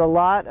 though. There's a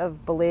lot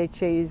of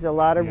Belleci's, a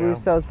lot of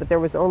Russos, but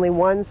there was only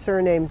one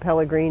surname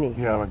Pellegrini.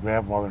 Yeah, my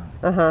grandfather.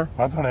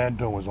 I thought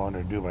Anton was on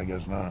there, too, but I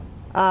guess not.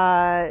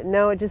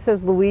 No, it just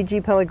says Luigi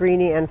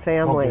Pellegrini and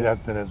family.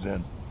 Okay, that's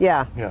it.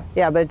 Yeah.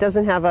 Yeah, but it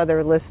doesn't have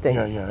other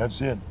listings. Yeah,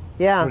 that's it.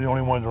 Yeah. We're the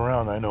only ones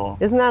around, I know.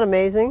 Isn't that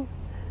amazing?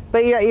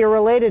 But you're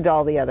related to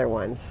all the other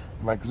ones.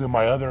 Like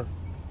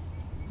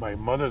my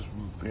mother's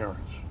parents.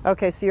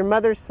 Okay, so your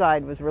mother's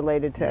side was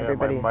related to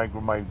everybody.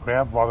 My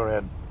grandfather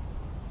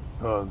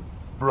had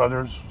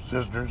brothers,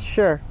 sisters.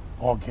 Sure.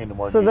 All came to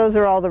Martinez. So those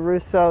are all the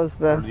Russos,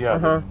 the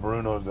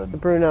Brunos. The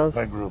Brunos.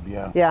 That group,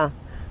 yeah. Yeah.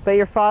 But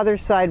your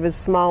father's side was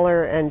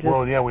smaller and just...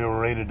 Well, yeah, we were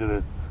related to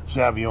the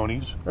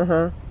Savionis.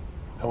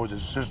 That was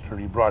his sister.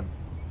 He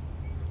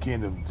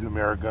came to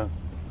America,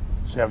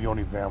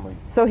 Savioni family.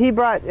 So he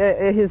brought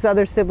his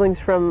other siblings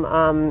from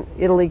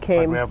Italy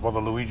came... My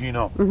grandfather Luigi,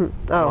 no.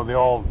 Oh.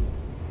 No,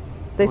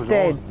 they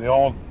stayed. They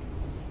don't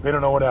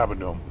know what happened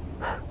to him.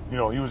 You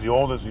know, he was the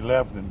oldest, he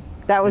left, and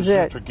that was his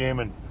sister came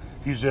and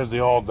she says they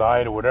all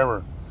died or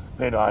whatever.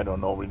 They died, I don't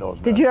know, nobody knows.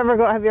 Did you ever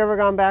go, have you ever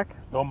gone back?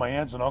 No, my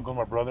aunts and uncle,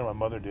 my brother, my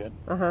mother did.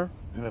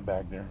 They went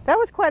back there. That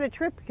was quite a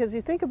trip because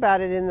you think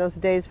about it in those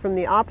days from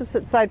the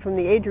opposite side, from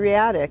the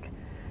Adriatic,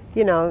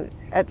 you know,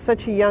 at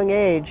such a young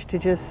age to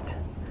just...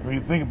 When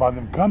you think about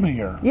them coming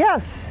here.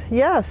 Yes,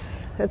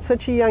 at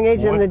such a young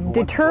age, and the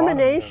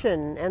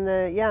determination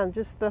and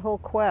just the whole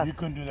quest. You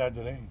couldn't do that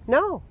today.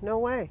 No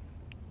way.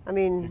 I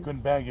mean... You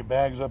couldn't bag your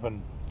bags up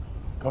and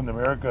come to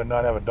America and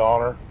not have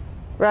 $1.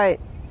 Right.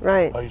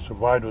 How you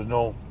survived was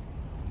no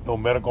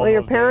medical. Well,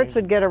 your parents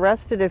would get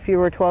arrested if you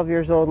were 12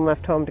 years old and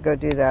left home to go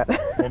do that.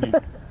 And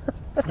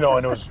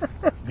and it was,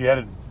 you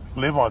had to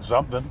live on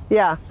something.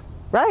 Yeah,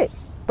 right.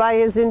 By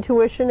his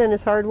intuition and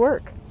his hard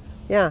work.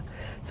 Yeah.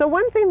 So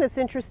one thing that's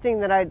interesting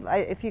that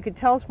if you could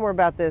tell us more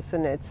about this,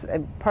 and it's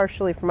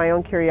partially for my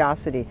own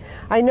curiosity,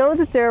 I know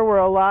that there were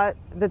a lot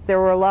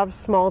of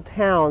small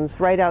towns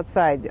right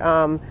outside,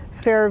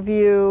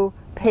 Fairview,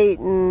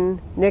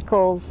 Peyton,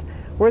 Nichols.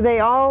 Were they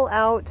all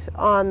out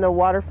on the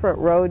waterfront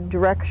road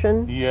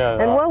direction? Yeah.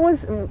 And what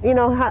was,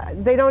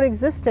 they don't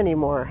exist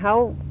anymore.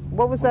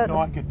 What was that? No,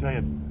 I can tell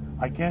you.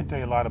 I can't tell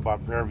you a lot about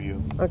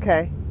Fairview.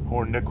 Okay.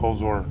 Or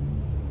Nichols or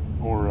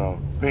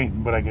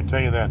Peyton, but I can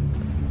tell you that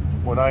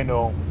when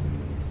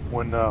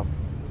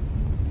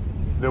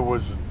there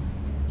was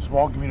a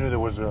small community, there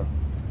was the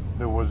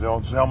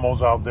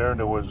Anselmos out there,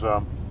 there was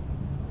the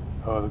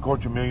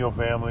Cochimillo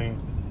family.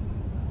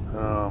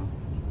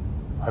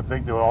 I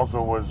think there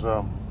also was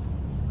the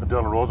De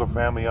La Rosa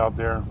family out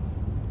there.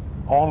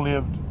 All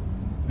lived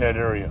in that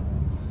area.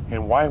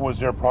 And why it was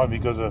there? Probably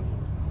because of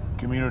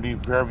community.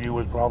 Fairview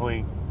was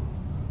probably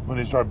when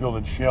they started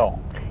building Shell.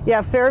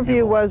 Yeah,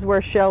 Fairview was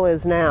where Shell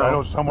is now. I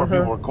know somewhere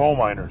people were coal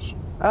miners.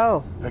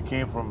 Oh. that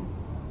came from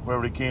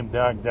wherever they came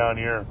down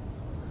here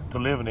to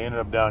live, and they ended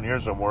up down here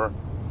somewhere.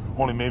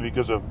 Only maybe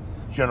because of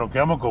General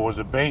Chemical was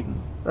at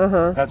Peyton.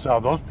 That's how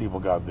those people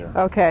got there.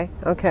 Okay,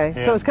 okay.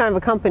 So it's kind of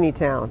a company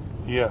town.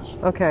 Yes.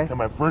 Okay. And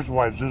my first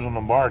wife, Susan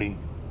Lombardi,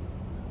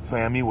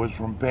 family was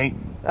from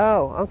Peyton.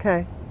 Oh,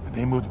 okay. And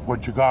they moved to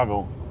Port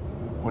Chicago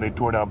when they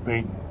tore down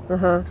Peyton.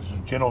 Because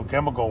General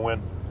Chemical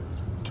went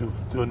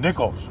to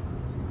Nichols.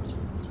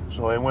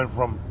 So they went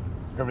from,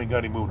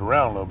 everybody moved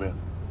around a little bit.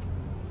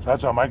 So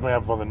that's how my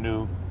grandfather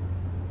knew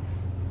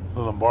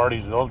the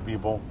Lombardis and those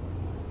people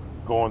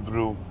going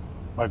through,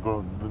 like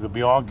the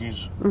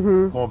Bianchis,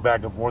 going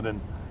back and forth, and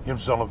him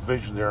selling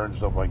fish there and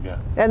stuff like that.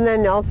 And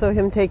then also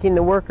him taking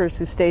the workers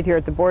who stayed here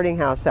at the boarding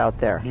house out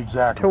there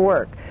Exactly. to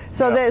work.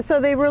 So Yeah.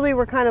 they really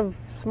were kind of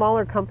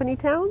smaller company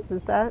towns,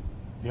 is that?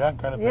 Yeah, I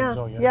kind of Yeah, think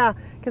so, yeah. yeah.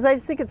 Because I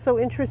just think it's so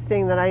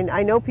interesting that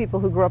I know people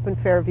who grew up in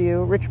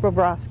Fairview. Rich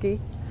Bobrovsky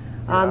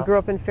grew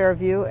up in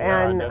Fairview,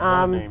 and that's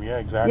my name. Yeah,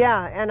 exactly.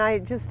 yeah, and I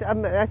just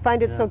I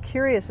find it so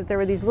curious that there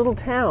were these little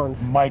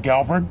towns. Mike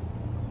Alford.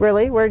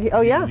 Really? Where?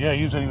 Oh yeah. Yeah,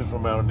 he said he was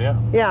from out there.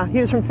 Yeah, he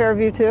was from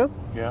Fairview too.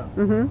 Yeah.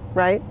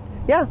 Right.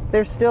 Yeah,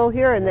 they're still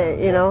here, and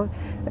they, you know,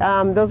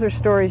 those are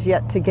stories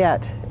yet to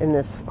get in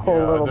this whole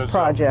little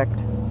project.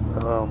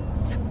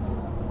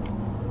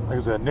 Like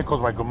I said, Nichols,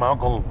 my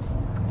uncle,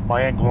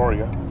 my Aunt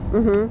Gloria,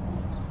 the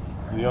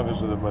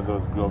youngest of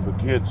the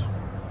kids.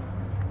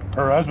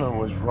 Her husband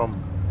was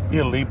from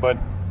Italy, but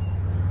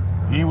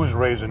he was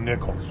raised in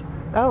Nichols.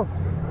 Oh.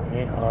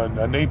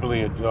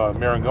 Napoli at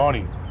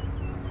Marangoni.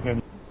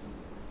 And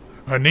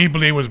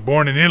Napoli was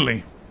born in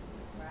Italy.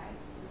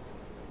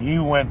 He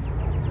went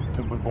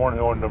to born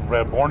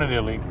in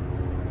Italy,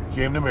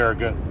 came to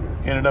America,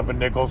 ended up in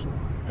Nichols,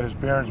 and his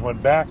parents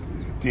went back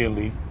to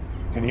Italy,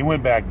 and he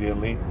went back to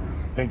Italy,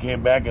 then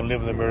came back and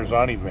lived in the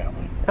Marzani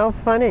family. Oh,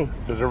 funny.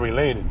 Because they're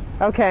related.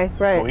 Okay,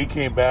 right. So he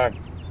came back.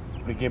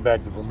 When he came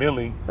back from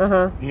Italy, he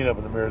ended up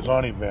in the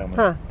Marzani family.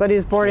 Huh, but he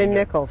was born in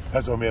Nichols.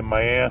 That's what me and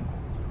my aunt,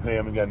 they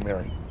haven't gotten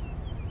married.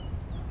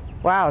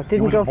 Wow,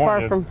 didn't go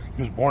far from...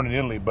 He was born in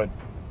Italy, but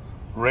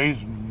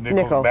raised in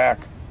Nichols. Back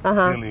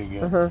to Italy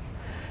again.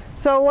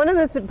 So one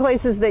of the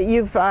places that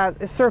you've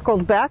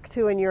circled back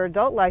to in your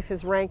adult life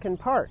is Rankin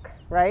Park,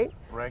 right?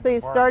 So you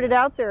started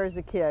out there as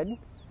a kid.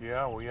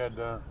 Yeah, we had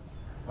a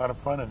lot of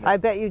fun in there. I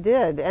bet you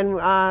did.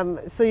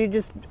 And so you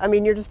just, I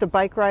mean, you're just a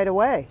bike ride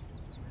away.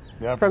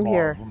 Yeah, from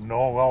here.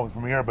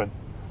 From here, but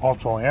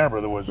also in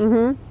Harbor there was.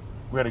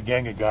 We had a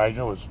gang of guys.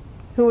 It was.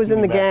 Who was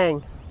in the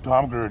gang?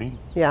 Tom Gertie.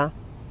 Yeah.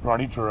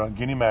 Ronnie Tura,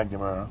 Guinea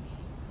McNamara,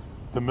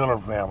 the Miller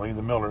family,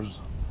 the Millers,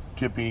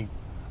 Tippy,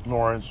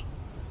 Lawrence,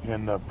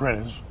 and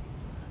Prentice,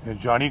 and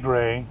Johnny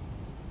Gray,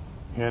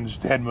 and the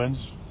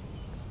Stedmans,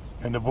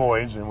 and the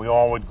boys, and we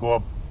all would go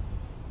up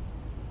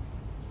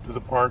to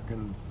the park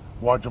and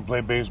watch them play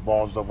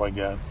baseball and stuff like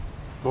that.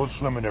 Go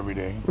swimming every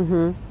day.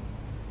 Then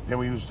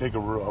we used to take a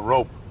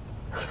rope.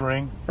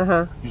 String,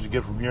 used to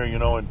get from here, you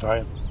know, and tie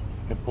it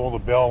and pull the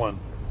bell, and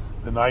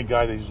the night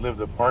guy that used to live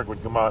at the park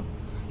would come out,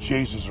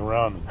 chase us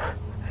around.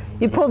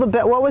 You pull the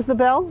bell. What was the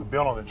bell? The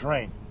bell on the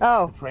train.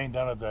 Oh. The train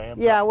down at the Amtrak.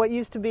 Yeah, what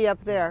used to be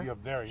up there. Used to be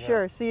up there, yeah.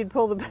 Sure, so you'd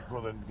pull the bell.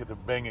 Well, then get the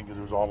banging because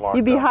it was all locked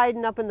You'd be up.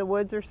 hiding up in the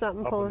woods or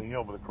something? Up in the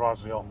hill, but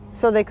across the hill.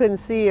 So they couldn't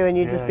see you, and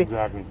you'd just be...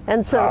 exactly.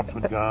 And so, Cops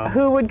would come.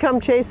 who would come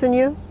chasing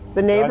you?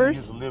 The neighbors?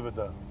 used to live at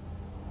the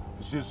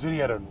city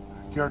had a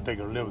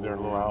caretaker lived there in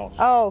a little house.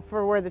 Oh,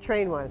 for where the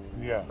train was.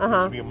 Yeah. There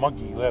used to be a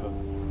monkey. He had a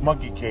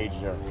monkey cage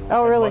there.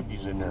 Oh, really?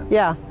 Monkeys in there.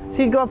 Yeah.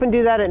 So you'd go up and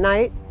do that at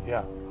night?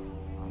 Yeah.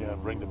 Yeah,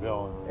 ring the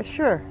bell.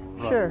 Sure,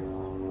 sure.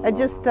 And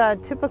just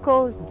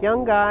typical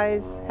young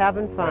guys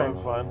having fun.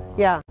 Having fun.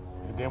 Yeah.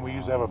 And then we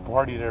used to have a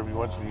party there every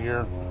once a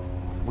year.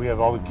 We have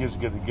all the kids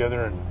get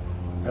together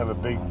and have a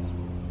big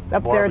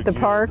Up there at the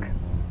park?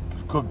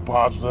 Cook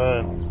pasta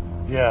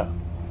and, yeah,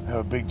 have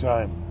a big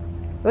time.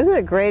 Wasn't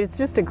it great? It's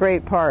just a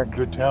great park.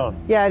 Good town.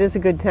 Yeah, it is a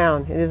good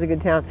town. It is a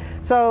good town.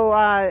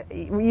 So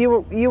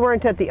you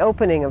weren't at the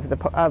opening of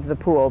the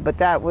pool, but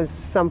that was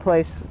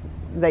someplace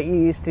that you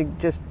used to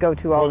just go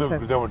to all the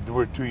time. We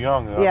were too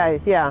young.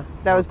 Yeah.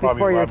 That was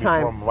before your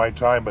time. Before my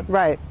time, but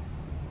right.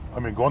 I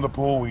mean, going to the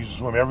pool, we used to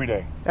swim every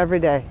day. Every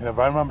day. And if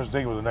I'm not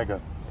mistaken, it was like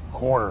a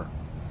quarter,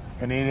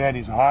 and they had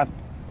these hot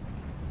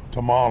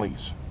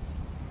tamales,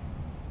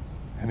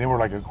 and they were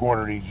like a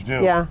quarter each too.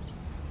 Yeah.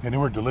 And they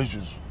were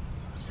delicious.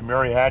 And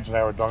Mary Hatch and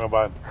I were talking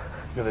about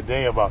the other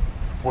day about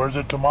where's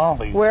the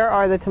tamales? Where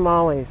are the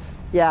tamales?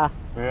 Yeah.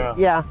 Yeah.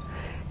 Yeah.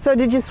 So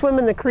did you swim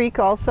in the creek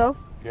also?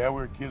 Yeah,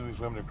 we were kids. We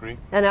swam in the creek.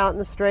 And out in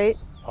the Strait?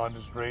 On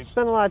the Strait.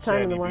 Spent a lot of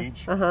time in the water.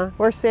 Sandy Beach.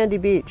 Where's Sandy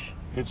Beach?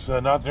 It's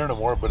not there no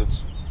more, but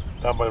it's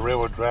down by the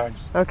railroad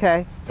tracks.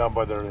 Okay. Down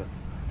by the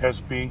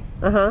SP.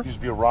 Used to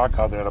be a rock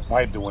out there and a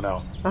pipe that went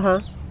out.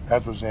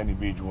 That's what Sandy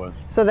Beach was.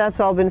 So that's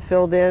all been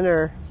filled in,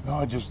 or?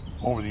 No, just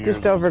over the years.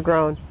 Just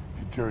overgrown.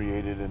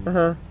 Deteriorated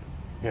and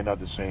yeah, not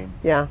the same.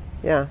 Yeah,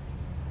 yeah.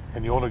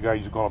 And the older guy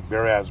used to call it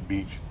Bare Ass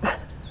Beach.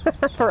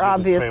 For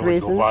obvious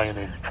reasons. Go by and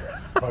they'd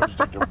probably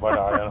stick their butt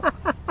out at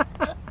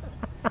him.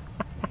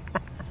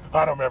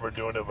 I don't remember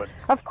doing it, but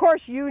Of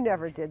course you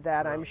never did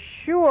that, I'm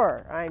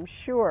sure. I'm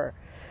sure.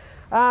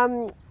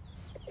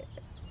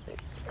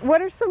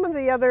 What are some of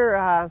the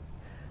other,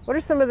 what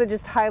are some of the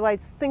just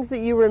highlights, things that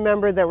you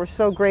remember that were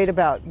so great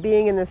about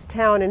being in this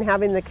town and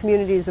having the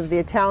communities of the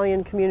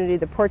Italian community,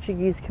 the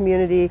Portuguese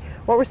community?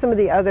 What were some of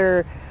the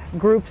other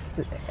groups,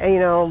 you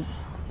know,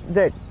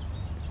 that,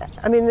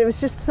 I mean, there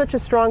was just such a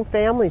strong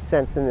family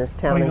sense in this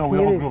town. Well, you know,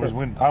 and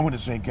community I went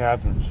to St.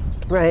 Catherine's.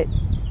 Right.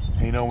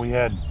 And, you know, when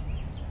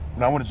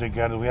I went to St.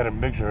 Catherine's, we had a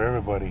mixture of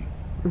everybody.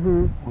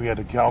 Mm-hmm. We had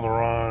the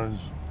Calderons,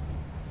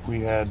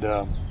 we had,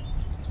 I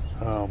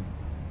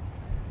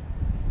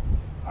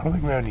don't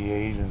think we had any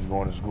Asians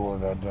going to school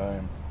at that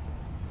time.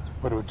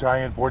 But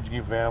Italian,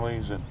 Portuguese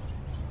families, and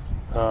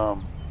we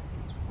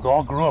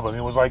all grew up. I mean,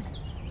 it was like,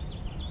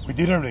 we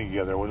did everything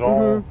together. It was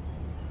all,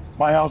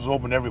 my house was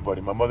open to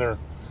everybody. My mother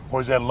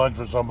always had lunch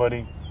for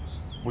somebody.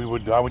 I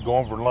would go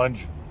home for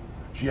lunch.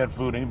 She had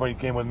food. Anybody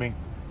came with me,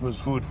 it was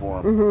food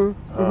for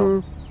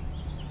them.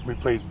 We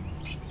played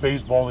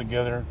baseball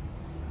together.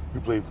 We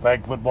played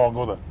flag football,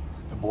 go to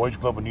the boys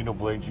club with Nino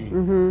Blakey,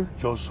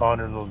 Joe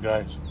Saunders, those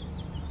guys.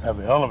 Have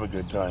a hell of a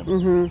good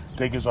time.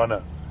 Take us on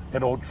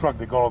an old truck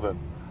they call the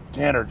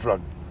Tanner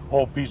truck.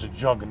 Whole piece of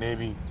junk, a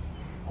Navy,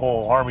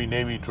 whole Army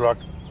Navy truck,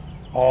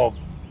 all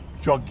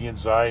junky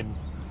inside.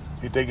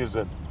 He'd take us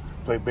to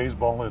play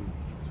baseball in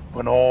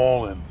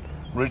Pinole and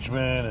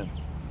Richmond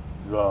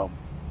and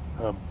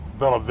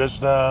Bella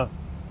Vista,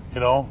 you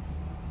know.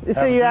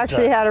 So you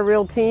actually had a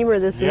real team, or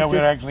this was just... Yeah, we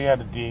actually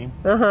had a team.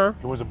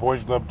 It was a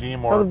boys club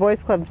team, or the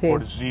boys club team, or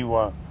the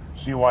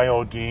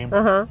CYO team.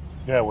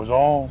 Yeah, it was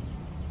all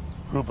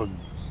group of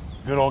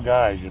good old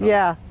guys, you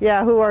know.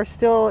 Yeah, who are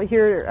still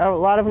here, a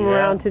lot of them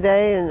around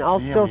today, and all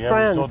still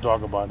friends. We still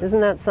talk about it.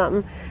 Isn't that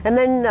something? And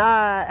then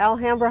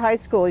Alhambra High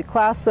School,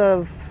 class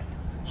of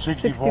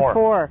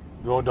 64.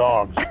 Go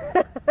Dogs.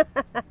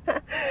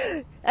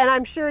 And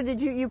I'm sure,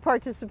 you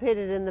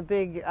participated in the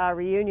big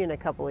reunion a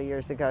couple of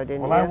years ago,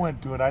 didn't you? Well, I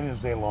went to it. I didn't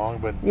stay long,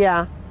 but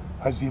yeah,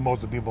 I see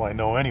most of the people I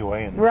know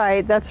anyway. And,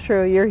 right, that's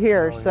true. You're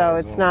here, so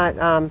it's not...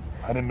 I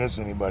didn't miss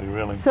anybody,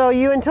 really. So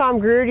you and Tom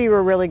Grudy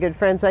were really good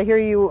friends. I hear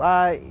you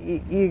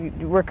you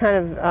were kind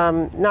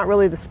of not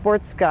really the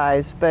sports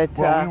guys, but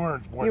well, we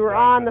weren't sports you were guys,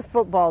 on the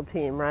football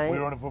team, right? We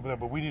were on the football team,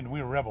 but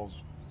we were rebels.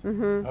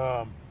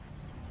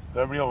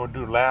 Every year would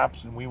do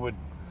laps, and we would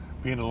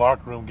be in the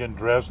locker room getting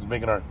dressed and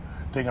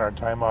taking our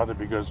time out there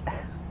because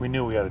we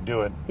knew we had to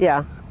do it.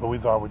 Yeah. But we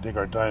thought we'd take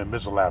our time and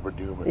miss a lap or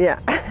two. But yeah.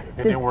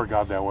 It didn't work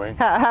out that way.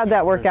 How'd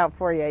that work out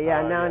for you?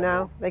 Yeah,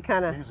 no. They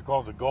kind of... They used to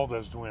call us the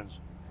Goldust twins.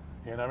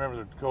 And I remember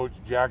the coach,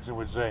 Jackson,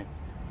 would say,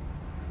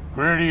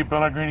 Grudy,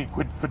 Pellegrini,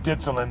 quit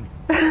fititzeling.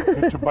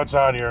 Get your butts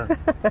out here.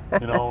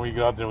 You know, we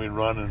go out there, we'd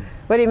run. And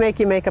what do you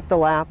make up the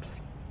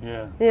laps?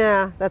 Yeah.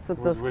 Yeah, that's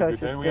what those coaches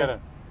do. We had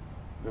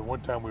the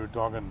one time we were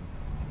talking,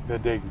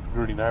 that day,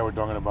 Grudy and I were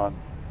talking about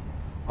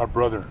our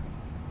brother.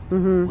 We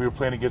were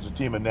playing against a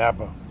team in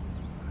Napa.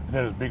 And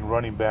then this big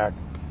running back,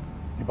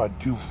 about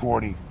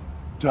 240,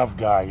 tough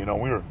guy, you know.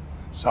 We were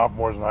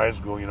sophomores in high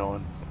school, you know,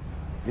 and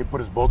he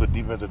put us both at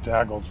defensive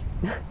tackles.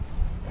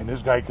 And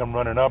this guy come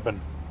running up,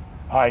 and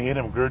I hit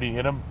him, Grudy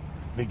hit him,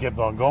 and he kept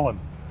on going.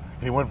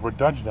 And he went for a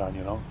touchdown,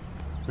 you know.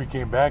 We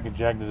came back, and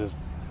Jack says,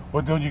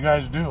 what did you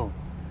guys do?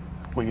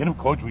 We hit him,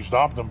 coach, we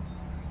stopped him.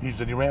 He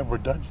said he ran for a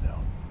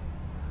touchdown.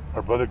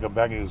 Our brother come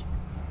back, and he goes,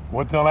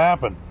 what the hell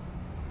happened?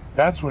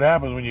 That's what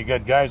happens when you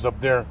get guys up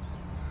there,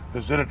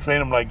 instead of train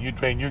them like you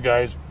train you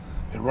guys,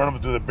 and run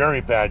them through the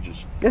berry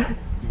patches. You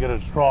get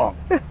it strong.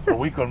 But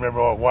we couldn't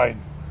remember why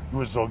he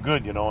was so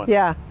good, you know.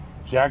 And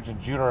Jackson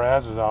chewed our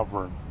asses out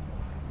for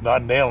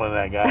not nailing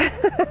that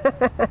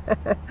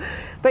guy.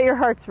 But your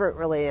hearts weren't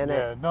really in it.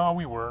 Yeah, no,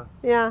 we were.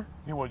 Yeah.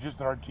 It was just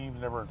that our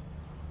teams never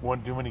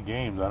won too many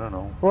games. I don't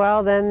know.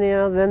 Well, then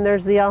then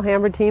there's the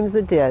Alhambra teams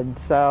that did.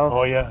 So.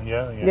 Oh yeah.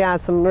 Yeah,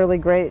 some really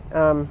great. We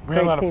had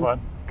a lot of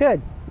fun.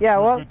 Good. Yeah,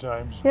 well, good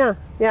times.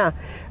 Yeah.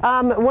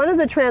 One of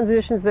the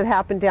transitions that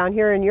happened down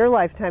here in your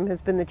lifetime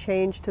has been the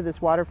change to this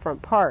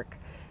waterfront park.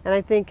 And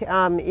I think, you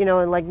know,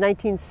 in like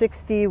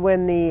 1960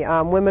 when the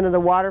Women of the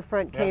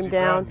Waterfront came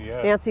down,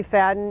 Nancy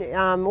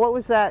Fadden, what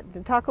was that?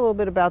 Talk a little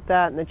bit about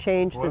that and the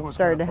change that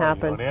started to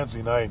happen. You know, Nancy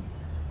and I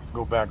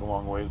go back a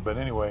long ways, but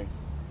anyway,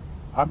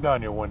 I'm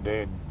down here one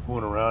day and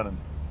fooling around, and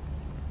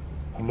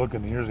I'm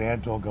looking, here's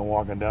Antone come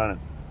walking down, and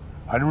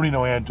I didn't really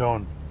know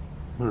Antone.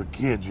 We were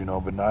kids, you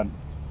know, but not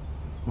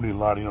really a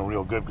lot, you know,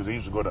 real good, because he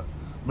used to go to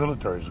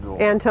military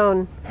school.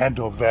 Antone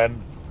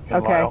Fadden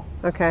in Lyle.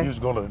 Okay. He used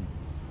to go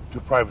to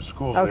private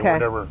schools. They were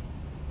never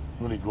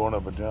really growing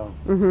up in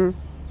town.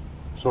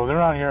 So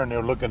they're out here and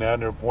they're looking at it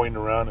and they're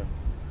pointing around, and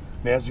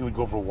Nancy would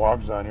go for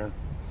walks down here,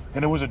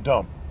 and it was a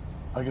dump.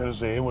 I gotta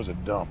say, it was a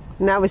dump.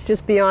 And that was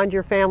just beyond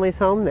your family's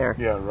home there.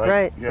 Yeah,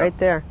 right. Right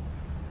there.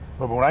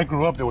 But when I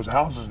grew up, there was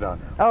houses down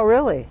there. Oh,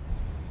 really?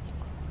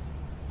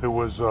 There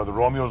was the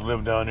Romeos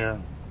lived down there.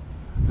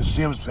 The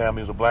Sims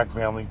family was a black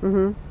family.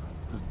 The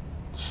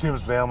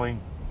Sims family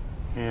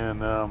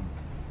and the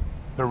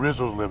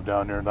Rizzos lived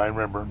down there, and I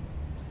remember.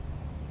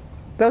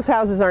 Those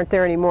houses aren't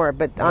there anymore,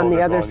 but on the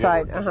other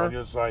side. On the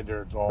other side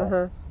there, it's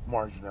all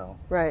marsh now.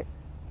 Right.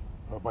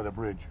 Up by the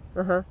bridge.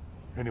 Uh-huh.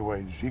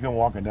 Anyway, she came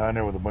walking down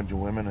there with a bunch of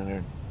women, and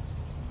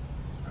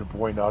they're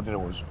pointing out that it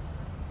was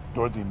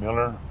Dorothy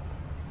Miller,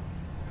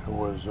 it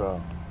was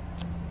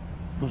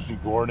Lucy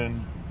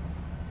Gordon,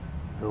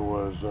 it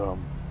was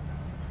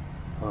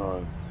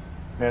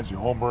Nancy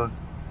Holmberg.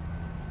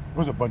 There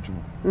was a bunch of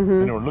them,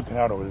 and they were looking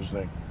out over this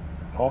thing.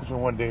 Also,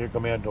 one day, here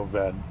come Anton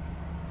Vadden,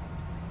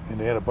 and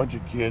they had a bunch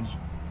of kids,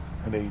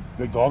 and they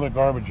picked all their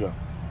garbage up.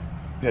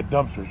 They had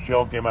dumpsters.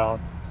 Shell came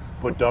out,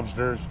 put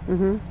dumpsters.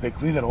 They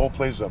cleaned that whole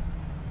place up.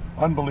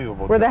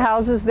 Unbelievable. Were the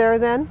houses there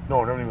then?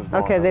 No, everything was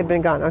gone. Okay, they've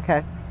been gone.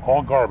 Okay.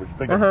 All garbage,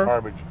 big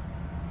garbage.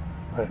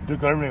 They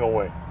took everything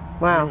away.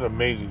 Wow. It was an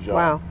amazing job.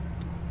 Wow.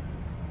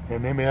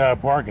 And they made a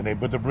park, and they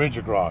put the bridge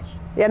across.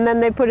 And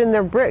then they put in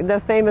their the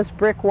famous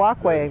brick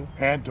walkway.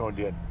 Anton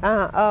did.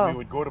 Oh. We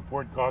would go to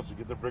Port Costa to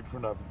get the brick for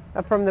nothing.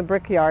 From the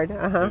brickyard.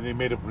 And they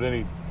made then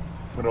he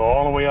put it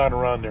all the way out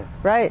around there.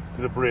 Right.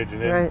 To the bridge,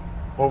 and then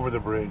over the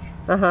bridge.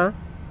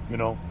 You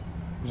know,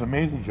 it was an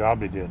amazing job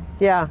they did.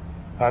 Yeah.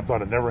 I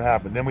thought it never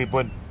happened. Then we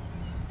put,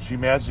 she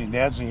opened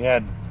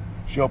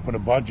a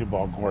bocce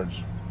ball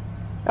courts.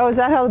 Oh, is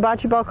that how the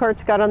bocce ball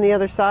courts got on the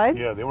other side?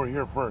 Yeah, they were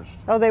here first.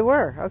 Oh, they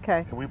were?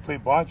 Okay. And we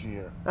played bocce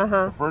here.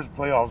 The first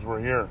playoffs were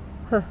here.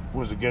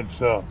 Was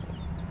against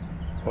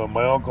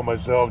my uncle,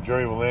 myself,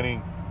 Jerry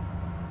Valenti.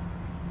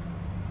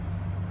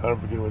 I don't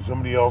forget, it was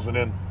somebody else. And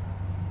then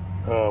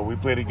we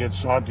played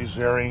against Santi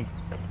Seri,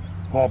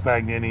 Paul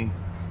Pagnini,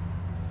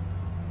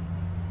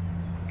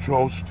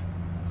 Trost,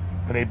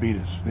 and they beat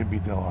us. They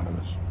beat the hell out of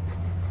us.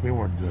 We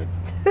weren't good.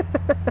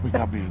 We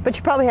got beat. But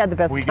you probably had the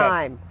best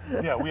time.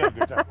 Yeah, we had a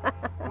good time.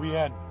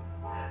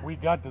 We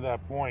got to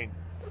that point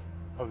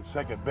of the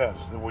second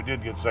best, and we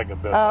did get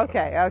second best. Oh,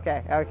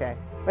 okay.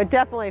 But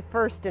definitely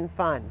first in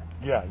fun.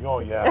 Yeah, oh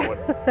yeah.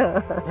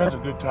 We had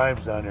some good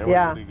times down there. It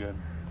was really good.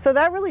 So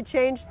that really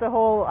changed the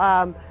whole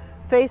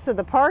face of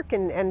the park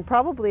and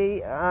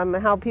probably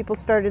how people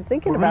started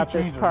thinking about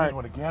this park.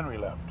 When the cannery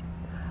left.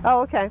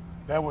 Oh, okay.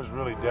 That was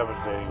really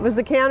devastating. Was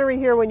the cannery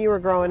here when you were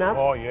growing up?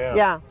 Oh, yeah.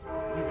 Yeah.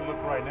 You can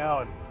look right now,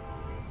 and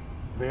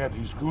they had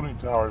these cooling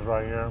towers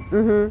right here.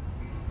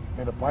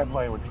 And the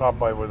pipeline would drop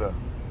by with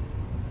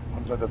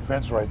onto the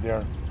fence right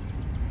there.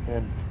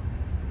 And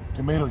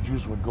tomato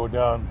juice would go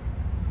down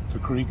the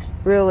creek.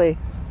 Really?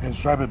 And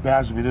striped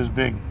bass would be this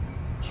big,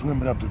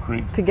 swimming up the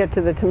creek. To get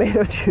to the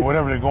tomato juice. Or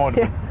whatever they're going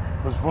to.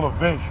 It was full of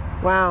fish.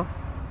 Wow.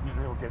 These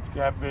people catch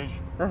catfish,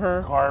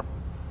 carp,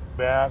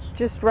 bass.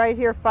 Just right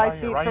here, 5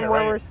 feet from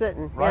where we're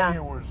sitting. Right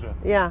here we're sitting.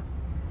 Yeah.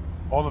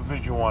 All the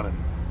fish you wanted.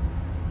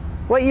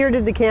 What year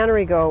did the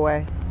cannery go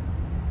away?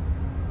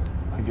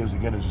 I guess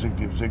again it's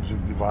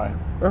 65.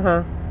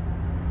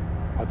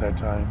 At that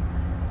time.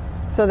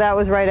 So that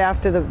was right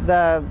after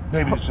the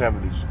maybe the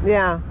 70s.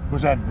 Yeah.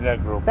 Was that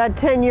group? That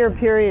 10-year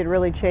period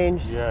really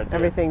changed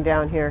everything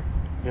down here.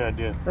 Yeah, it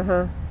did.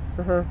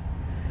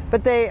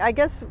 But I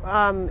guess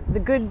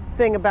the good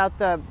thing about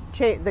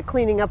the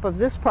cleaning up of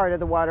this part of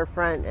the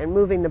waterfront and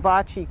moving the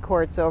bocce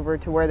courts over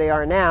to where they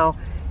are now,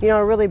 it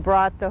really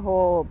brought the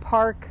whole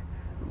park,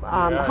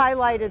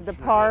 highlighted the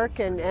park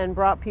and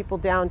brought people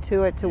down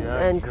to it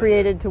and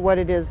created to what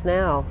it is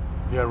now.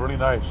 Yeah, really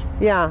nice.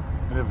 Yeah.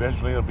 And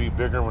eventually it'll be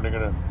bigger when they're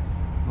going to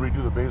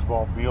redo the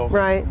baseball field.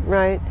 Right.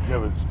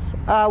 Yeah,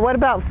 but what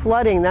about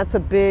flooding? That's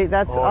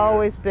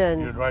always been.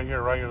 You're right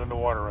here in the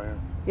water right here.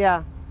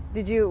 Yeah.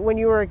 Did you, when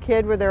you were a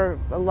kid, were there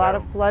a lot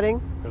of flooding?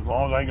 As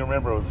long as I can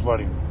remember, it was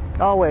flooding.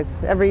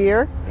 Always? Every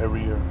year?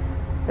 Every year.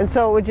 And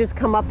so it would just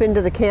come up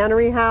into the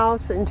cannery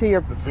house, into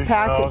your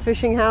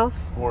fishing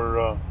house?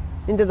 Or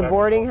into the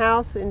boarding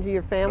house, into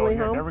your family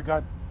home?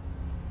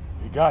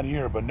 It got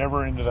here, but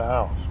never into the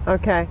house.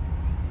 Okay.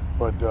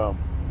 But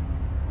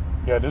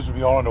yeah, this would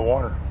be all in the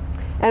water.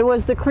 And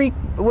was the creek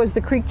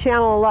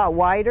channel a lot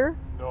wider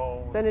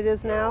than it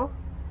is now? Now?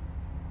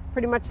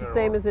 Pretty much the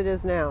same as it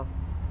is now?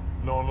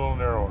 No, a little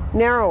narrower.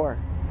 Narrower.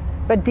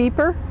 But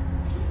deeper?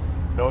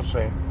 No,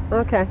 same.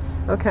 Okay.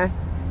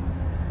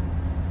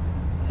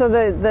 So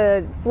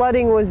the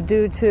flooding was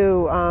due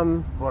to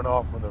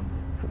runoff from them.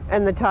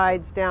 And the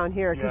tides down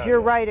here, because you're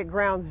right at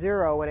ground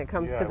zero when it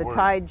comes to the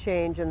tide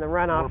change and the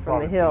runoff from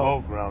the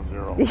hills. We're below ground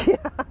zero.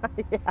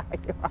 Yeah,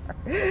 you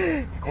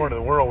are. According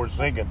to the world, we're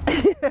sinking.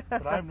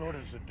 But I've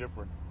noticed it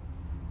different.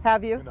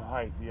 Have you? In the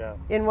height, yeah.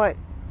 In what?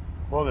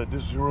 Well,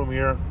 this is a room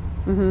here.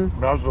 When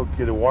I was a little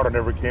kid, the water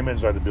never came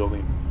inside the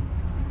building,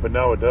 but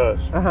now it does.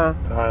 At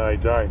high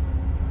tide.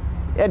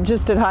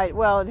 Just at high.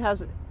 Well, it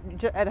has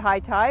at high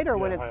tide or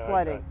when it's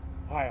flooding.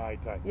 High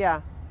tide.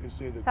 Yeah. They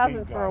say the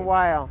hasn't for a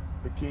while.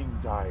 The king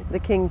tide. The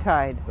king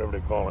tide. Whatever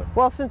they call it.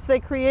 Well, since they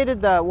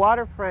created the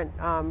waterfront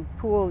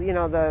pool,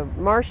 the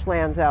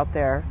marshlands out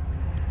there,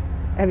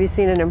 have you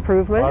seen an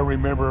improvement? I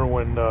remember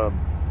when the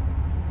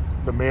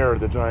mayor at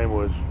the time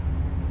was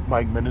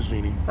Mike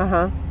Mendocini.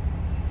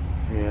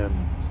 And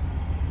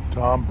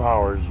Tom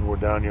Powers were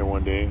down here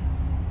one day.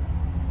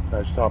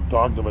 I stopped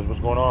talking to him. I said,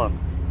 what's going on?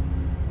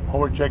 Oh,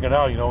 we're checking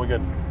out. We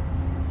get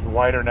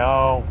wider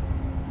now.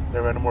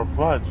 Never had no more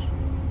floods.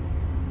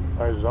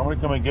 I said, I'm going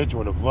to come and get you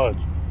when it floods.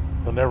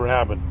 It'll never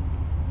happen.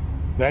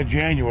 That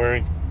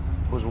January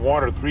was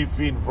water 3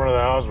 feet in front of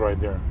the house right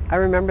there. I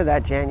remember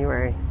that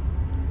January.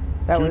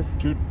 That was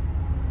two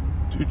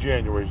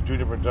Januaries, 2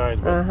 different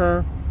times.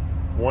 But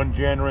one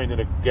January and then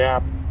a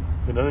gap,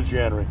 another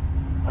January.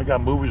 I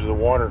got movies of the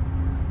water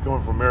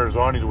coming from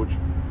Arizona, which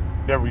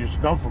never used to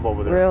come from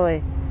over there.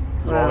 Really?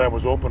 Because all that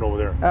was open over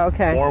there.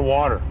 Okay. More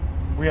water.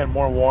 We had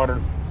more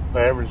water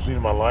than I ever seen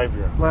in my life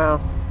here.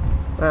 Wow.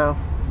 Wow.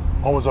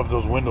 Always up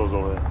those windows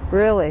over there.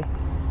 Really?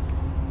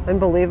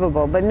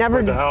 Unbelievable. But never.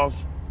 But the house,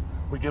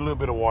 we get a little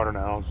bit of water in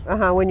the house.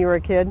 When you were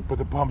a kid? But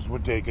the pumps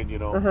would take it, you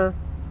know.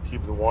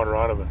 Keep the water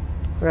out of it.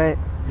 Right.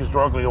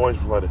 Historically, always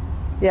flooded.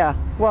 Yeah.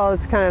 Well,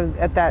 it's kind of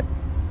at that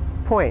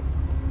point.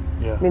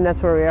 Yeah. I mean,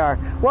 that's where we are.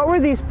 What were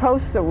these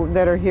posts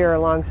that are here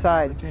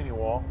alongside? Retaining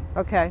wall.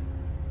 Okay.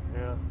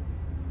 Yeah.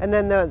 And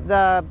then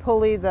the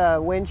pulley, the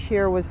winch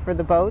here was for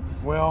the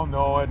boats? Well,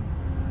 no,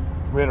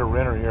 we had a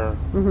renter here,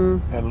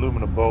 had an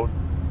aluminum boat,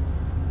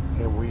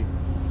 and we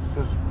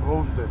just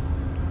closed it.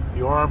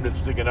 The arm that's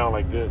sticking out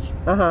like this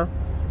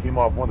came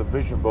off one of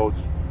the fishing boats.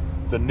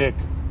 The Nick,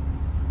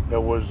 that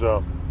was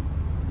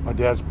my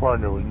dad's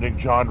partner, was Nick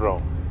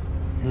Jandro.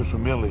 He was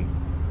from Italy.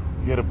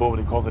 He had a boat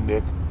they called the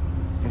Nick,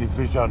 and he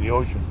fished out in the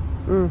ocean,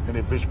 and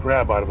they fished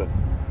crab out of it.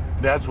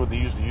 And that's what they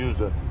used to use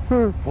to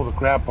pull the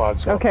crab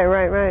pods up. Okay,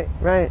 right.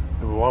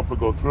 And we want to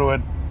go through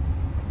it,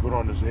 put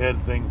on this head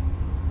thing,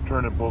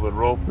 turn and pull the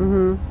rope,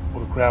 pull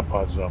the crab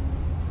pods up.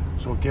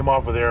 So it came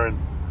off of there, and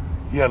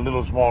he had a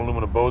little small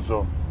aluminum boat,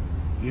 so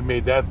he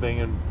made that thing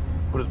and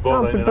put his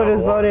boat in and out. Put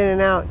his boat in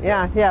and out.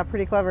 Yeah,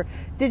 pretty clever.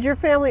 Did your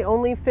family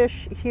only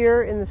fish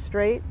here in the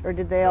Strait, or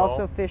did they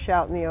also fish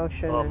out in the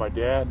ocean? My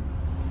dad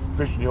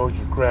fished in the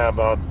ocean crab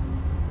out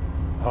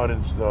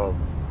in the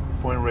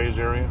Point Reyes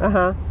area.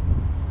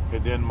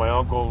 And then my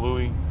uncle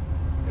Louis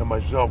and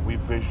myself, we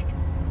fished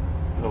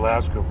in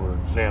Alaska for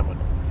salmon.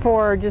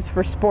 Just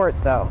for sport,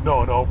 though?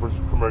 No, for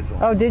commercial.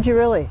 Oh, did you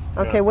really?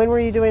 Okay, Yeah. when were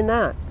you doing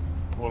that?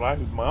 Well,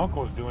 my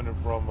uncle was doing it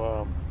from,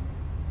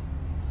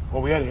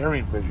 we had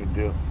herring fishing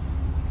too.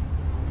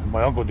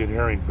 My uncle did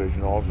herring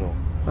fishing also.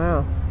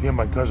 Wow. He and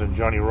my cousin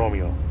Johnny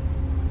Romeo,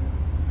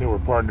 they were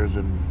partners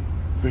in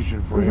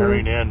fishing for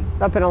herring and...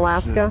 Up in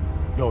Alaska?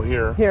 No,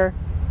 here. Here.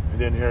 And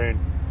then herring,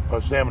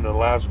 salmon in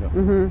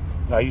Alaska.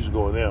 I used to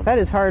go with them. That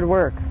is hard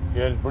work.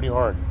 Yeah, it's pretty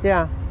hard.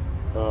 Yeah.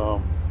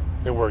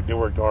 They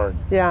worked hard.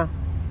 Yeah.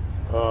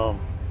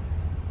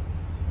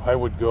 I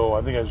would go,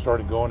 I think I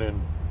started going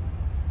in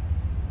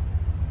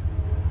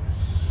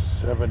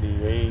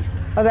 78.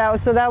 Oh,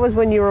 that was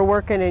when you were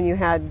working and you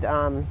had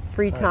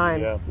free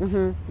time. Yeah.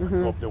 I'd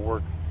go up to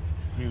work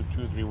 2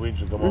 or 3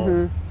 weeks and come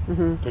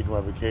home, take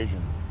my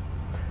vacation.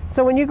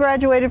 So when you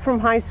graduated from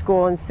high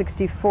school in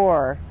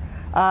 '64,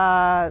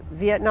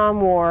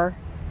 Vietnam War,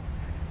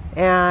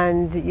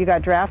 and you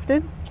got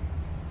drafted?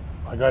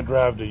 I got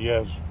drafted,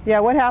 yes. Yeah,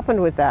 what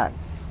happened with that?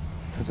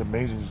 It's an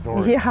amazing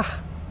story. Yeah.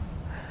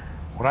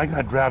 When I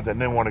got drafted, I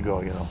didn't want to go,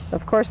 you know.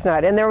 Of course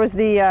not. And there was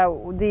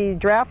the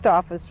draft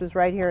office was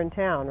right here in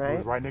town, right? It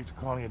was right next to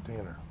Connie and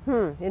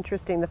Taylor.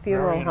 Interesting. The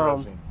funeral Very home.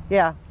 interesting.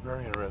 Yeah.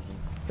 Very interesting.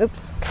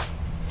 Oops.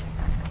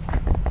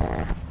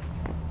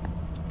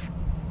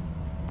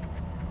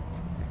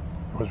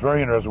 It was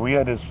very interesting. We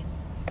had this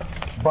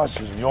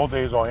buses. In the old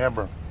days,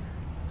 Alhambra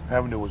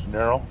Avenue was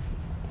narrow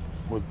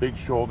with big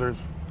shoulders.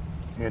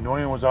 And the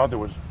only one was out there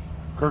was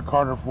Kurt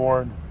Carter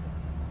Ford,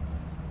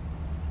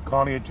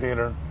 Connie and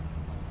Taylor,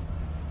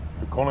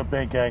 the Colin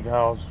Pancake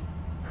House,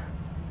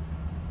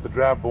 the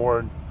draft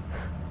board,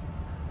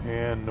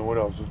 and what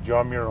else? The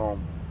John Muir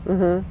home.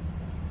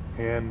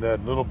 And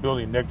that little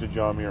building next to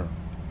John Muir.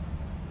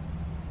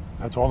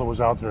 That's all that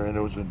was out there. And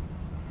it was I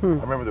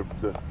remember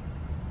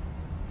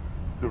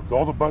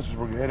all the buses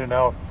were heading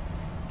out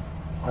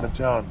of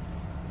town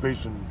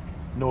facing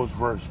nose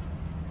first.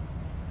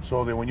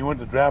 So that when you went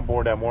to the draft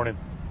board that morning,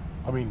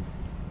 I mean,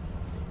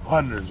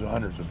 hundreds and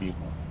hundreds of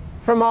people.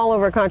 From all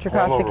over Contra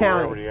Costa All over,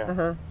 County. wherever,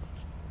 yeah.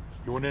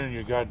 You went in and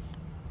you got,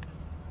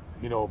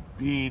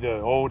 P to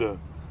O to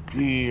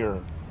P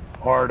or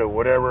R to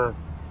whatever,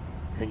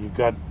 and you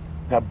got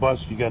that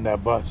bus,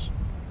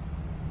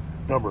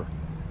 number,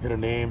 get a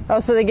name. Oh,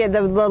 so they get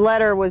the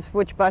letter was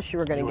which bus you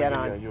were going to get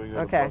on. Yeah, you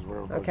got okay. a bus,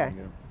 whatever bus Okay.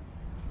 you get.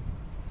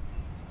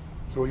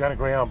 So we got a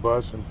Greyhound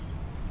bus, and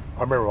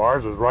I remember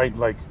ours was right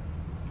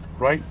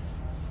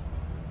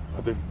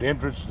at the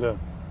entrance to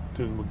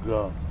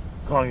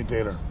Connie and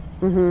Taylor.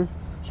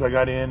 So I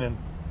got in and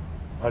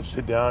I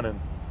sit down and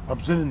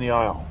I'm sitting in the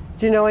aisle.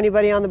 Do you know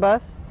anybody on the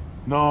bus?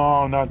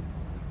 No, not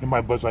in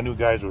my bus. I knew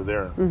guys were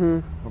there.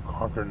 From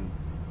Concord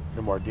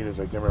and Martinez,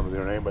 I can't remember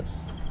their name, but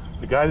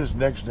the guy that's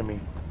next to me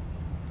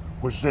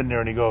was sitting there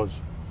and he goes,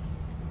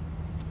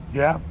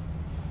 "Yeah,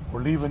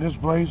 we're leaving this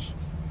place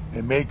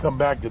and may come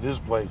back to this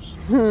place."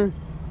 I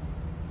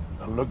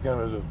looked at him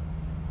and I said,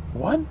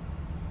 "What?"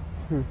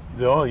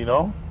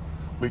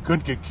 We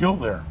could get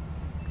killed there.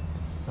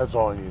 That's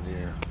all I need to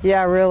hear.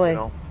 Yeah, really.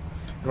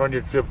 You're on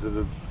your trip to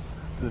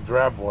the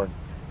draft board.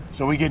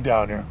 So we get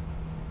down there.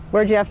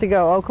 Where'd you have to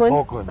go? Oakland?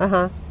 Oakland.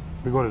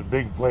 We go to this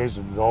big place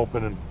and it's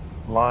open and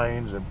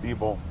lines and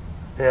people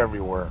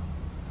everywhere.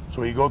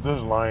 So you go through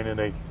this line and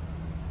they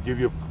give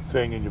you a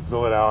thing and you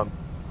fill it out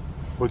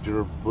with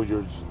your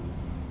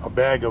a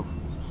bag of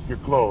your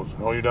clothes.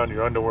 All you're done,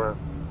 your underwear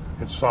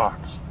and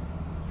socks.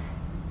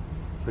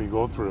 So you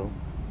go through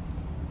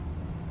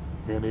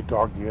and they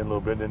talk to you a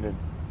little bit and then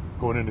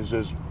going in and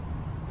says,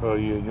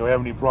 you don't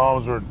have any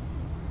problems or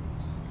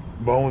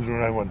bones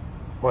or anything?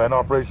 Well, I had an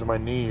operation on my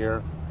knee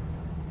here.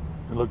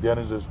 He looked at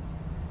it and says,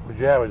 what'd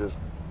you have? I says,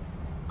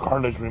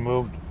 cartilage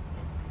removed.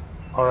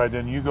 All right,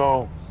 then you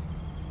go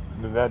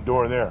to that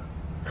door there.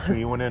 So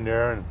you went in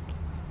there and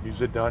you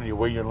sit down and you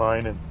wait your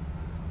line and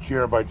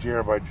chair by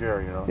chair by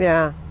chair, you know.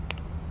 Yeah.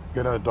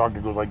 Get on, the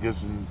doctor goes like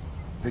this and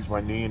takes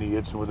my knee and he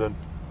hits it with a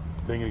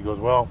thing and he goes,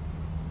 well,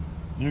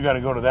 you got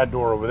to go to that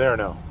door over there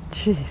now.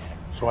 Jeez.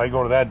 So I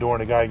go to that door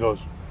and the guy goes,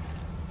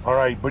 all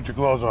right, put your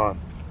clothes on.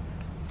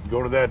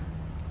 Go to that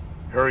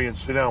area and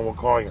sit down, we'll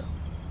call you.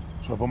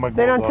 So I put my clothes on.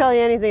 They don't tell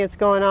you anything that's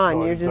going on.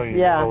 No, You're they tell just,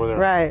 you yeah, over there.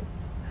 right.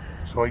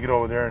 So I get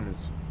over there and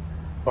it's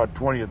about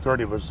 20 or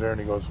 30 of us there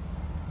and he goes,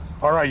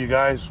 all right, you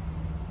guys,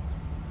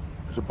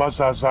 there's a bus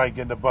outside,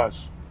 get in the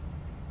bus.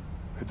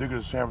 They took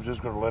us to San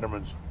Francisco to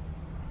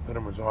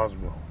Letterman's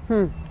hospital.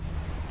 So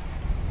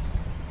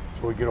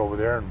we get over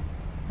there and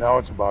now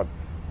it's about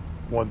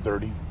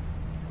 1:30.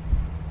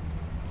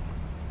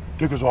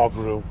 Took us all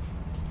through.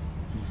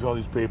 You fill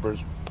these papers,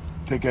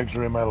 take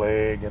x-ray of my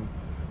leg, and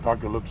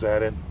doctor looks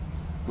at it.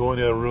 Go in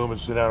the other room and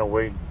sit down and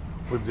wait.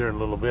 We'll be there in a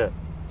little bit.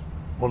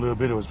 Well, a little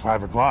bit, it was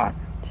 5 o'clock.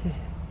 Jeez.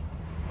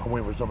 I'm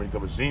waiting for somebody to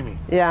come and see me.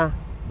 Yeah.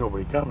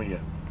 Nobody coming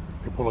yet.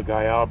 They pull a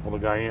guy out, pull a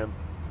guy in.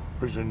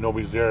 Pretty soon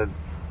nobody's there.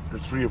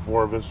 There's 3 or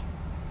 4 of us.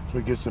 So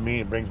he gets to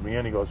me and brings me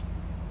in. He goes,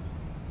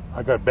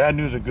 I got bad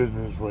news and good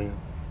news for you.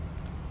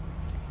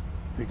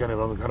 He kind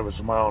of a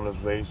smile on his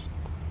face.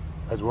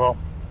 I said, well,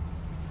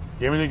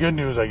 give me the good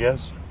news, I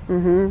guess.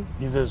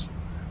 He says,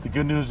 the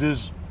good news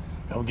is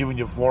I'm giving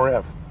you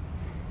 4F.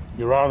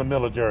 You're out of the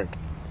military.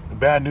 The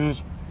bad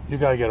news, you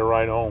got to get a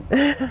ride home.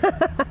 And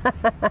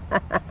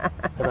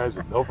I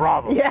said, no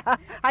problem. Yeah,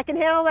 I can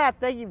handle that.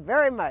 Thank you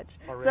very much.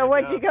 So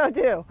what'd you go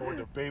do? I went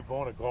to pay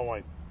phone and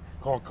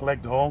call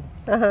collect home.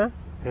 And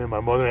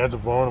my mother had the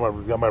phone.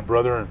 I got my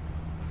brother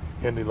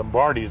and the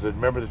Lombardis.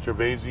 Remember the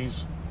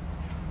Gervaises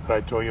that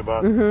I told you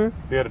about?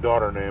 They had a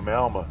daughter named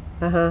Alma.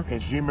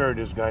 And she married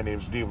this guy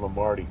named Steve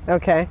Lombardi.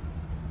 Okay.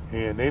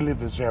 And they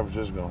lived in San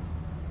Francisco.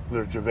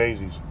 They're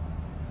Gervaises.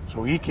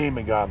 So he came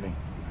and got me.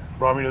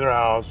 Brought me to their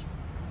house.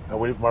 I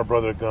waited for my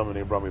brother to come and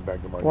they brought me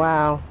back to my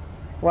Wow.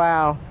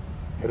 Wow.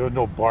 Yeah, there was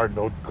no bar,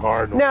 no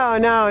car.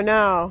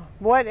 No.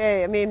 What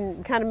I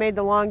mean, kind of made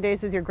the long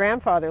days with your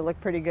grandfather look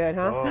pretty good,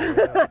 huh? Oh,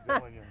 yeah, I'm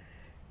telling you.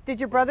 Did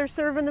your brother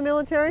serve in the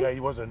military? Yeah, he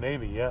was in the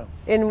Navy, yeah.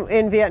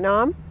 In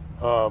Vietnam?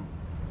 My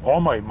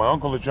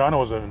Uncle Luciano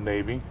was in the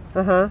Navy.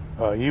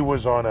 He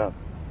was on a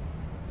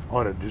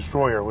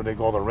destroyer, what they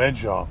call the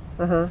Renshaw,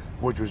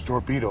 which was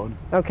torpedoed.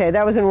 Okay,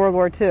 that was in World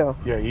War II.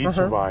 Yeah, he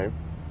survived.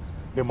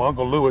 Then my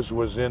Uncle Louis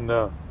was in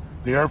the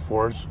Air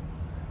Force,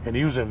 and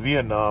he was in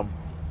Vietnam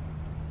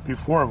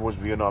before it was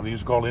Vietnam. He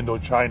was called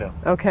Indochina.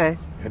 Okay.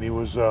 And he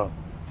was a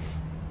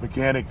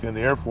mechanic in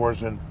the Air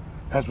Force, and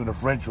that's when the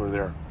French were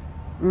there.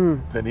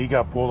 Then he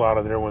got pulled out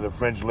of there when the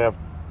French left.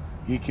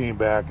 He came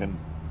back and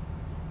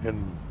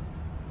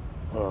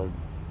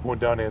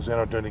went down to San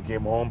Antonio and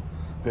came home.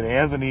 Then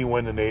Anthony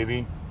went in the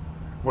Navy,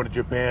 went to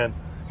Japan.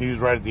 He was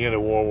right at the end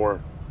of World War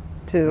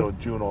II,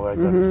 and all that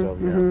kind of stuff.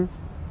 Yeah.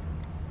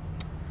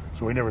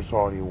 So he never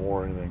saw any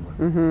war or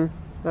anything.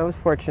 That was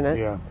fortunate.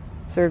 Yeah.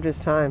 Served his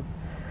time.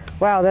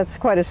 Wow, that's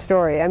quite a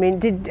story. I mean,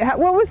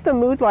 what was the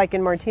mood like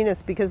in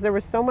Martinez? Because there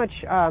was so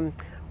much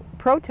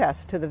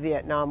protest to the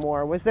Vietnam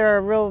War. Was there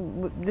a real?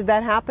 Did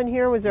that happen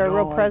here? Was there a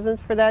real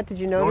presence for that? Did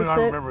you notice it? The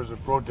only thing I remember is the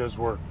protests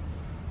were.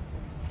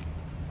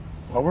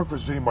 I worked for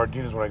City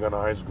Martinez when I got to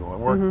high school.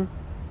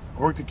 I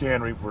worked at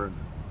Cannery for a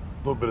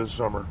little bit of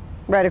summer.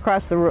 Right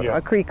across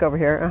the creek over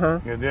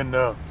here. And then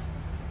the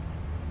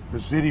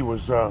city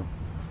was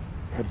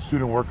had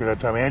student work at that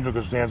time. Angelo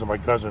Costanza, my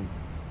cousin,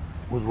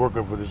 was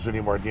working for the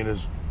City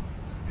Martinez.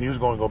 He was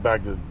going to go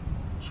back to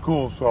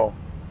school, so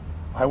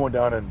I went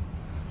down and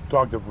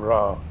talked to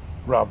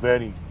Ralph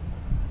Eddy,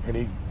 and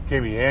he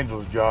gave me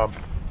Angelo's job.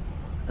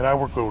 And I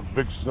worked with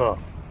Vic's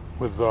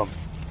with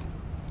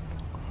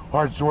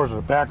hard stores in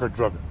a Packard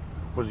truck.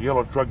 It was a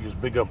yellow truck, used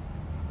to pick up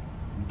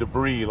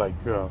debris like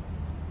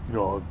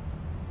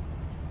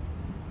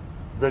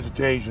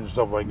vegetation,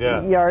 stuff like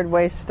that. Yard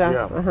waste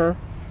stuff. Yeah.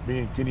 Me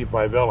and Kenny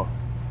Fivella.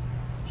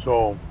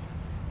 So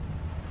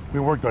we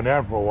worked on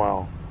that for a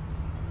while.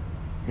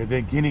 And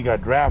then Kenny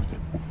got drafted.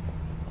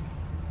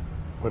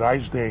 But I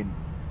stayed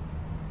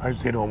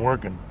home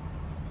working.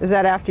 Is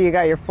that after you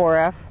got your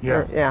 4F?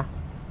 Yeah. Yeah.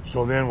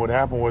 So then what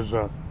happened was they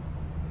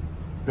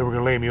were going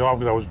to lay me off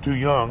because I was too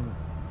young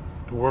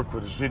to work for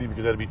the city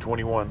because I had to be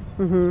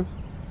 21.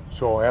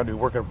 So I had to be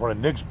working in front of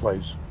Nick's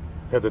place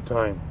at the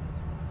time.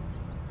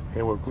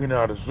 And we're cleaning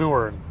out a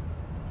sewer,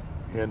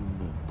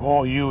 and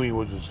Paul Huey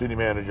was the city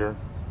manager,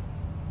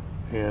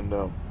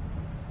 and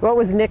What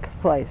was Nick's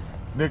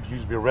place? Nick's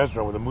used to be a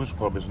restaurant where the Moose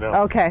Club is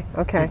now. Okay,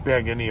 okay. Nick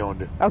Pagani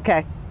owned it.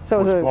 Okay. So it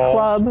was a Paul's.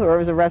 club or it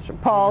was a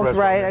restaurant? Paul's, It was a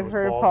restaurant, right? it I've was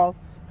heard of Paul's.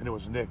 And it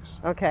was Nick's.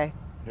 Okay.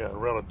 Yeah, a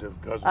relative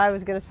cousin. I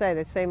was going to say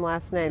the same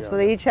last name. Yeah. So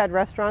they each had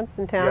restaurants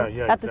in town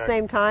Yeah, at the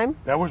same time?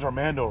 That was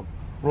Armando,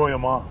 Roy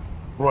Armando.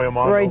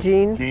 Roy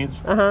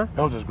Jeans? Uh-huh.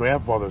 That was his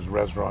grandfather's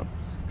restaurant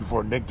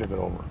before Nick took it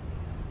over.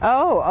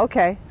 Oh,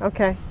 okay,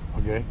 okay.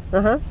 Okay?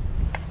 Uh-huh.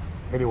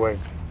 Anyway,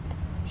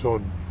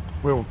 so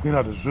we were cleaning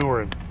out the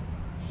sewer,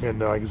 and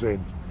like I said,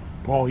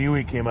 Paul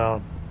Huey came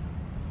out,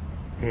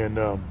 and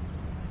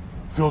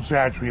Phil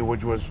Satchery,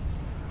 which was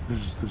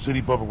the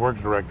city public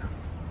works director,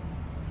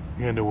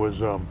 and it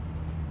was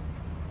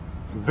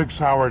Vic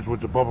Sowers was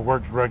the public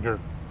works director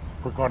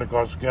for Contra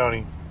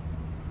County,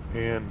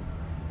 and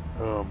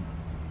the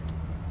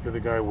other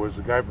guy was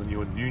the guy from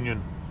the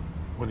union,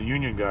 one of the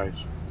union guys.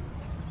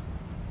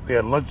 They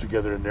had lunch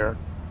together in there,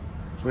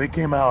 so they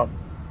came out,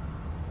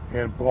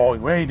 and Paul,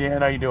 hey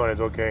Dan, how you doing? It's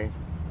okay.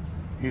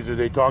 He said,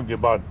 they talked to you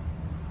about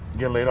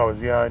getting laid off. I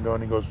said, yeah, I know.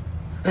 And he goes,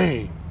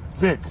 hey,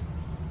 Vic,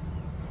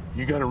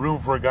 you got a room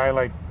for a guy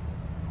like,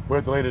 we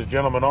have to lay this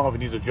gentleman off, he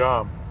needs a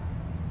job.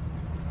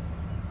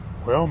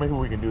 Well, maybe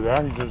we can do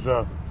that. He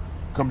says,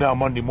 come down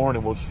Monday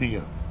morning, we'll see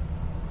you.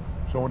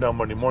 So I went down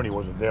Monday morning, he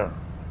wasn't there.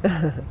 So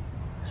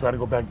I had to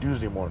go back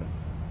Tuesday morning.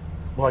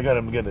 Well, I got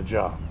him getting a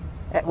job.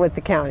 With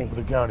the county? With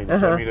the county. They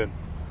sent me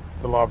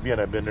to Lafayette.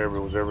 I've been there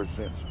ever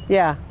since.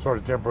 Yeah.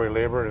 Started temporary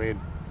labor, and I made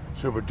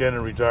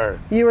superintendent, retired.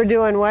 You were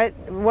doing what?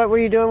 What were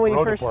you doing when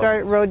Road you first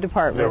department. started? Road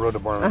department. Yeah, road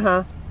department.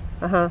 Uh-huh.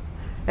 Uh-huh.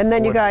 And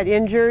then you got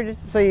injured,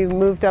 so you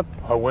moved up.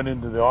 I went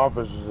into the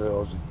office, I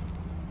was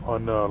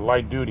on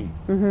light duty,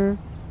 and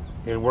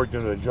worked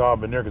into a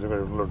job in there because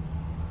the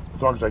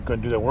doctors I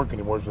couldn't do that work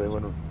anymore, so they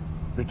wouldn't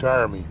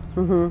retire me.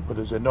 But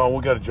they said, no,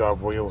 we got a job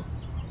for you.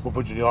 We'll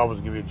put you in the office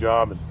and give you a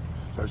job. And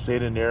so I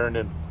stayed in there, and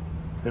then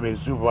they made a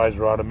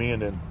supervisor out of me,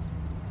 and then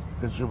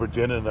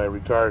superintendent, and I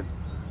retired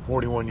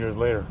 41 years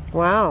later.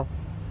 Wow.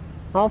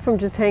 All from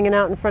just hanging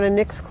out in front of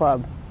Nick's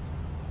Club.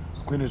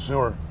 Cleaning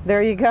sewer.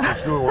 There you go. The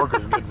sewer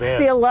workers in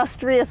advance. The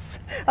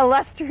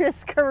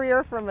illustrious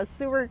career from a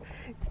sewer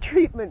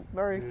treatment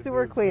or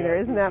sewer cleaner,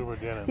 isn't that?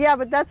 Yeah,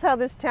 but that's how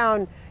this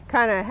town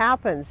kind of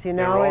happens, you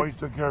know. They always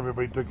took care of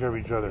everybody, took care of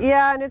each other.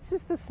 Yeah, and it's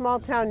just the small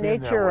town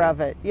nature of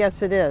it.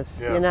 Yes, it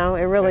is. Yeah. You know,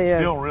 it really is.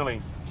 Still,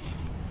 really,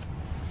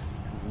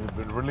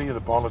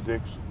 the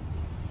politics.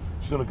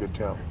 Still a good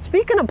town.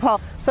 Speaking of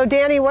Paul, so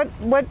Danny, what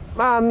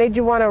made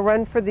you want to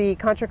run for the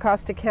Contra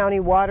Costa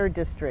County Water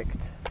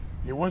District?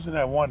 It wasn't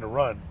that I wanted to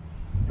run.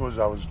 It was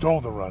I was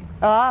told to run.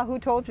 Ah, who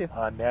told you?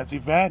 Nancy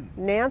Fadden.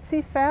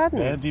 Nancy Fadden.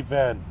 Nancy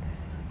Fadden.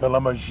 The La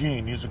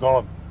Machine. Used to call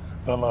it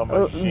the La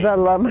Machine. The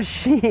La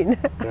Machine.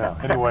 Yeah.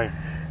 Anyway,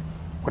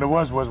 what it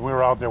was we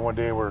were out there one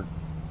day. We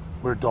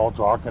were all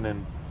talking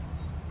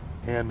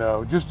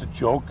and just a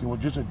joke. It was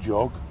just a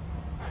joke.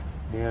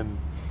 And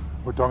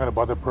we're talking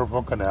about the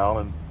Purple Canal,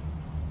 and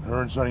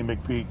her and Sonny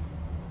McPeak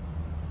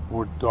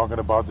were talking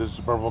about this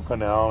Purple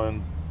Canal,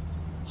 and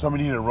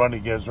somebody needed to run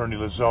against Ernie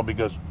LaSalle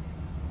because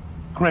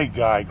great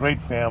guy, great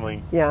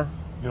family. Yeah.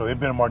 You know, they've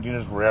been in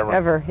Martinez forever.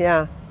 Ever,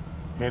 yeah.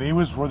 And he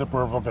was for the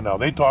Purple Canal.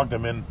 They talked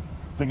him in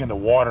thinking the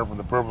water from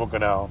the Purple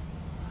Canal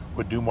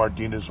would do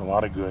Martinez a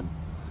lot of good,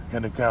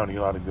 and the county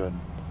a lot of good.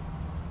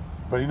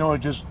 But you know, it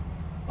just,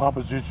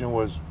 opposition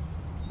was,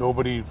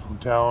 nobody from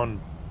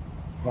town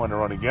wanted to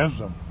run against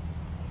him.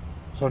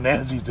 So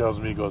Nancy tells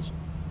me, he goes,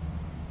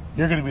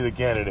 you're going to be the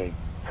candidate.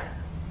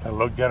 I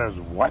looked at her and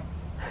said, what?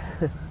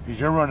 He said,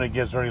 you're running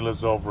against Ernie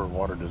LaSalle for a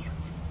water district.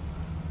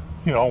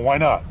 You know, why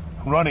not?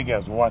 Run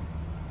against what?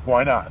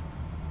 Why not?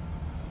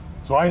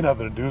 So I had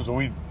nothing to do,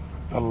 so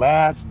the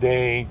last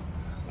day,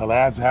 the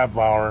last half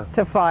hour.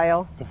 To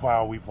file,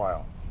 we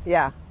file.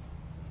 Yeah.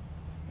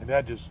 And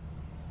that just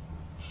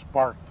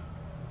sparked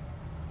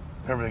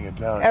everything in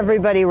town.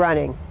 Everybody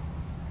running.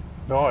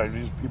 No,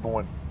 these people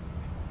went,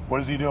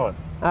 what is he doing?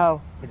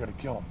 Oh. They're going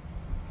to kill him.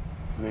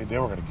 They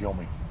were going to kill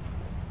me.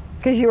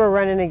 Because you were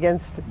running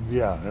against...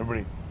 Yeah,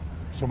 everybody.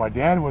 So my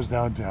dad was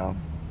downtown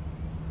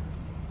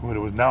when it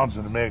was announced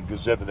in the American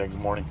Gazette the next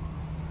morning.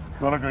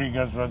 Pellegrini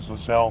against Vince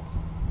LaSalle.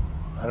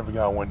 I never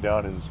forgot what went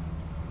down. His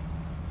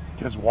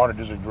gets water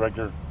district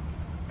director,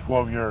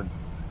 12-year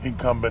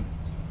incumbent,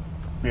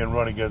 being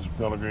run against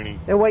Pellegrini.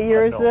 And what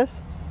year is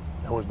this?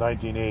 That was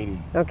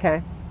 1980.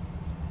 Okay.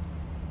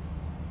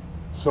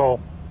 So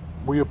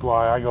we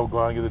apply. I go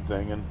out and get the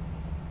thing, and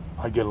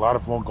I get a lot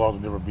of phone calls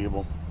from different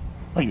people.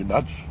 Are you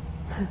nuts?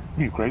 Are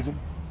you crazy?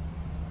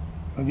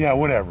 And yeah,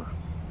 whatever.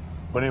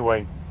 But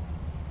anyway,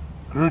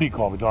 Gertie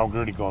called me. Tom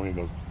Gertie called me and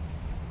goes,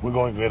 we're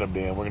going to get him,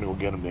 Dan. We're going to go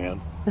get him,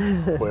 Dan.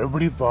 Well,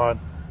 everybody thought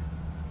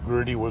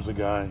Gertie was the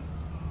guy,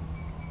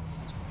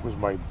 was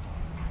my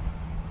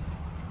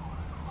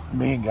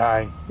main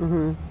guy,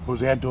 who was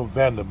had to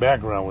offend. The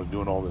background was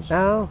doing all this,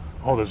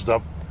 all this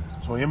stuff.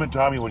 So him and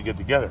Tommy would get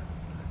together,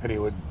 and he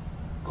would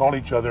call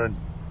each other, and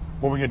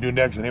what are we going to do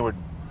next? And they would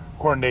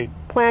coordinate.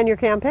 Plan your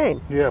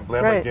campaign. Yeah,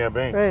 plan my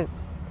campaign. Right.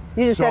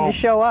 You just had to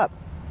show up.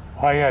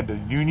 I had the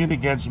union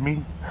against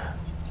me,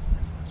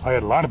 I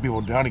had a lot of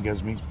people down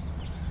against me.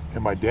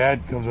 And my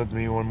dad comes up to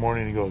me one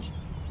morning and he goes,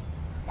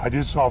 I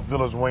just saw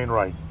Phyllis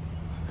Wainwright.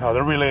 Now,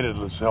 they're related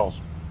to Lascelles,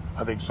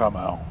 I think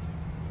somehow.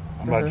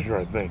 I'm not sure,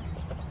 I think.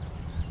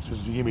 He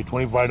says, you give me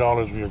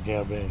 $25 for your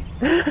campaign.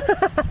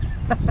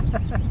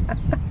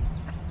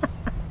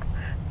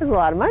 That's a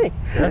lot of money.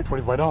 Yeah,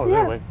 $25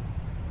 anyway.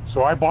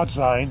 So I bought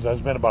signs. I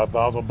spent about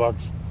 $1,000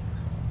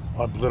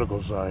 on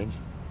political signs.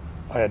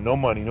 I had no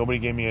money. Nobody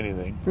gave me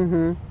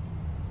anything.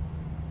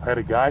 I had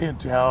a guy in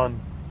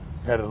town,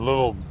 had a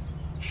little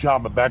shop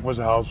in the back of his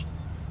house,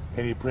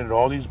 and he printed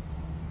all these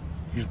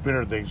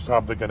printer things,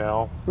 Top of the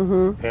Canal,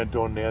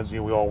 Anton, Nancy,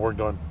 we all worked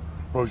on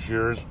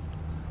brochures.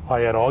 I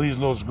had all these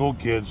little school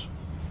kids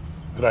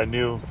that I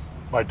knew,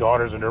 my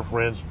daughters and their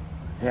friends,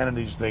 handing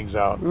these things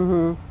out.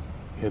 And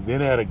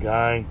then I had a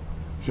guy,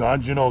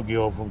 John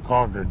Gill from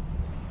Concord,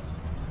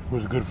 who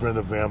was a good friend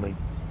of the family,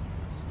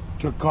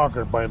 took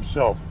Concord by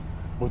himself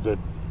with the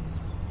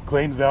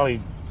Clayton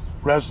Valley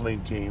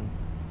wrestling team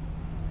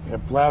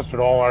and plastered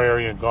all our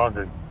area in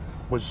Concord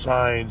with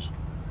signs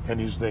and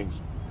these things.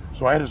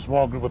 So I had a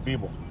small group of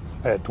people.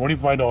 I had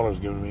 $25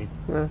 given me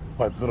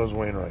by Phyllis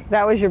Wainwright.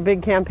 That was your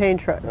big campaign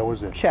That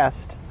was it.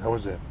 chest. That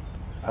was it.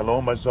 I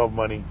loaned myself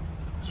money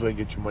so I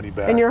get your money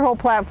back. And your whole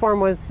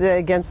platform was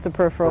against the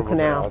peripheral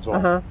canal. That's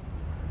all.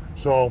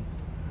 So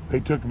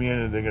they took me in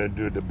and they're going to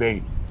do a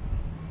debate.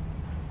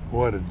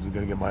 Boy, they're going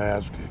to get my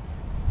ass kicked.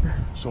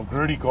 So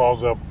Gertie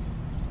calls up,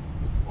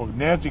 well,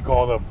 Nancy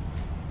called up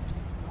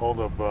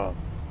the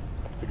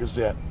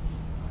Gazette.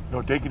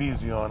 No, take it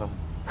easy on them.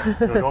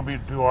 Don't be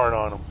too hard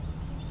on them.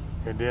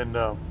 And then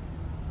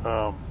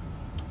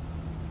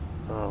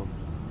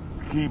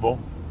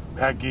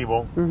Pat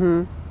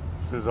Keeble,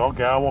 says,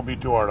 okay, I won't be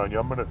too hard on you.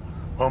 I'm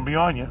gonna be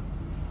on you.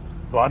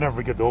 So I'll never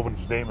forget the opening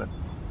statement.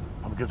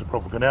 I'm against the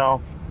Peripheral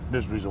Canal.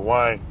 This is the reason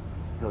why.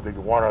 Take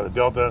the water out of the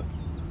Delta.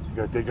 You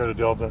gotta take care of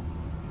the Delta.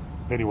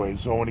 Anyway,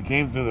 so when it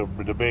came through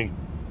the debate,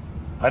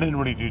 I didn't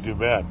really do too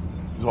bad.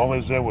 Because all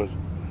they said was,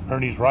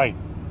 Ernie's right.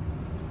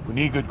 We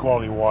need good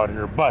quality water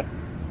here, but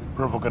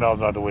Peripheral Canal is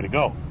not the way to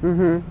go.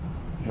 And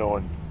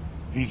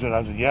he said,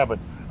 I said, yeah, but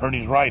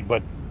Ernie's right,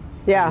 but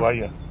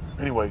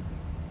anyway,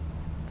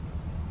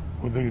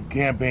 when the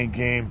campaign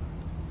came,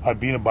 I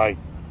beat him by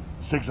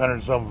 600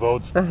 and some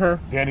votes.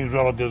 Danny's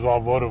relatives all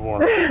voted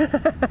for him.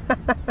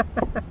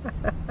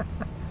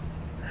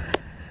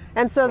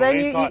 And so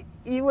then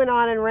you went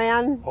on and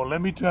ran. Oh,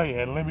 let me tell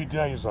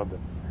you something.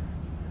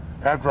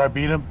 After I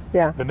beat him,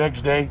 the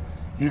next day,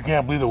 you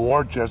can't believe the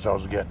war chest I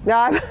was getting.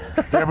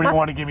 Everybody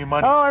wanted to give me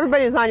money. Oh,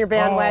 everybody was on your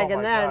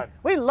bandwagon then. God.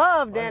 We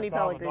love Danny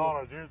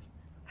Pellegrini. Here's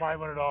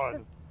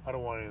 $500. I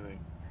don't want anything.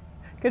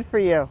 Good for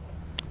you.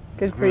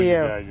 Good for you.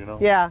 Guys,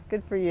 Yeah,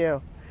 good for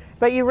you.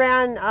 But you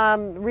ran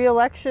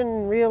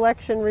re-election.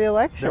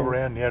 Never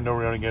ran. He had no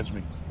run against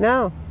me.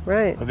 No,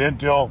 right. And then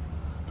until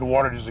the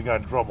water district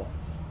got in trouble.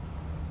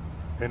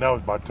 And I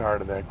was about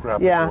tired of that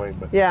crap. Yeah,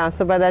 But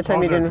so by that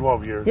time you didn't.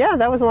 12 years. Yeah,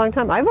 that was a long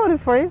time. I voted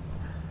for you.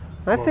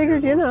 I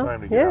figured,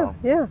 time to get out.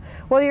 Yeah.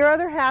 Well, your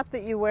other hat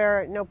that you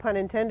wear, no pun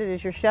intended,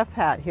 is your chef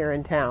hat here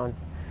in town.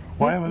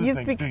 Well, I have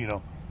other things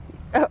too,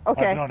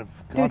 okay. I've been on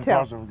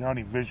the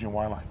County Fish and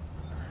Wildlife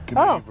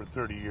Committee for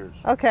 30 years.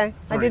 Okay,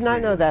 I did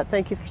not know that.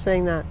 Thank you for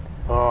saying that.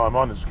 I'm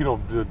on the Mosquito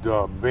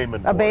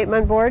Abatement Board.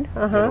 Abatement Board?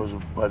 I was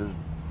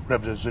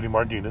representing City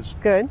Martinez.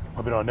 Good.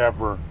 I've been on that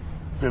for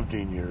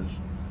 15 years.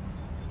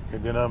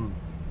 And then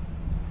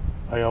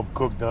I help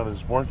cook down at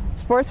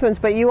Sportsman's,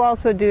 but you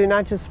also do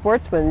not just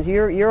Sportsman's.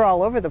 You're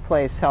all over the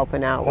place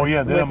helping out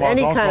with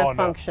any kind of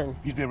function.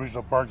 He's the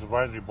Regional Parks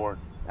Advisory Board.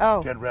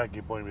 Oh. Ted Radke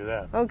appointed me to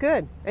that. Oh,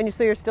 good. And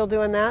so you're still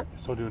doing that?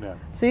 Still doing that.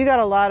 So you got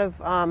a lot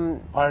of...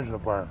 irons in the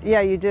fire.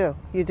 Yeah, you do.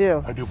 You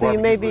do. I do so you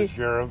barbecues for the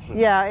sheriffs.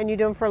 And you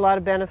do them for a lot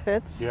of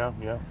benefits.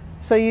 Yeah.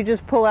 So you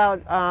just pull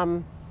out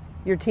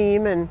your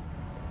team and...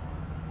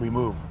 We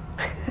move.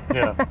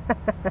 Yeah.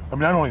 I mean,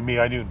 not only me,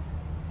 I do...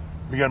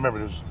 You got to remember,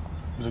 there's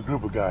a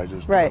group of guys.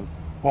 There's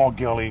Paul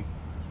Kelly,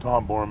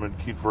 Tom Borman,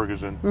 Keith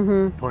Ferguson,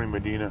 Tony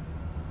Medina.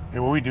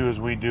 And what we do is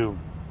we do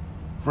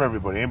for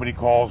everybody. Anybody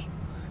calls,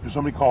 if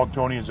somebody called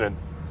Tony and said,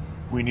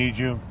 we need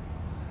you,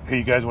 hey,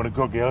 you guys want to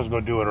cook? Yeah, let's go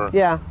do it. Or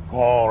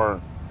call,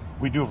 or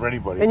we do it for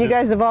anybody. And you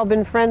guys have all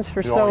been friends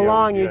for so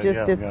long,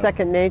 it's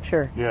second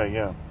nature.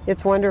 Yeah.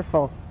 It's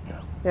wonderful.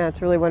 Yeah,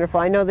 it's really wonderful.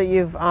 I know that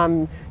you've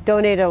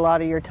donated a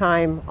lot of your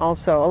time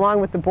also,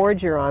 along with the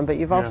board you're on, but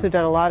you've also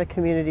done a lot of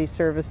community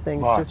service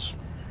things.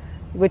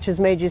 Which has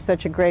made you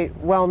such a great,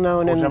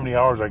 well-known... How many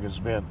hours I can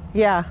spend.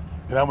 Yeah.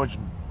 And how much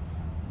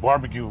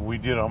barbecue we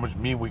did, how much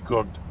meat we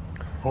cooked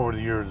over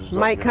the years.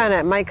 Might kind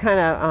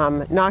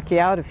of knock you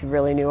out if you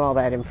really knew all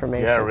that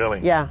information. Yeah, really.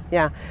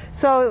 Yeah.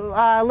 So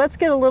let's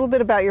get a little bit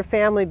about your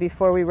family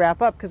before we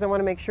wrap up, because I want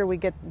to make sure we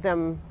get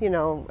them,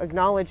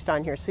 acknowledged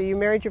on here. So you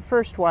married your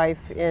first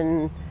wife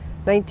in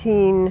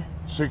 66.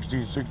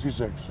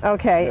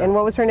 Okay, and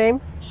what was her name?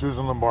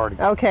 Susan Lombardi.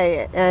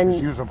 Okay, and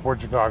she was from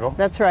Port Chicago.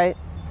 That's right.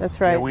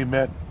 Yeah, we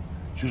met.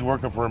 She was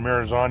working for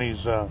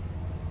Marizani's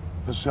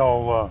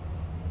Lascelles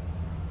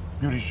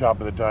beauty shop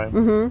at the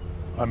time.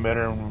 I met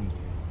her, and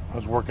I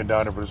was working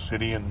down there for the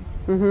city, and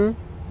we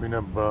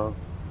ended up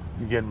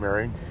getting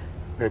married.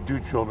 We had 2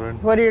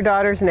 children. What are your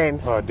daughters'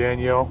 names?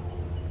 Danielle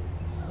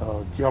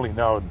Kelly,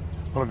 now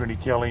Pellegrini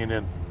Kelly, and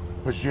then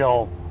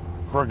Michelle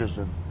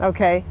Ferguson.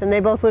 Okay, and they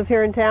both live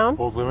here in town?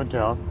 Both live in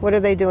town. What are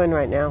they doing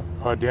right now?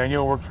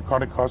 Danielle works for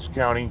Contra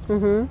County.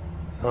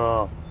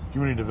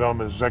 Community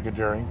Development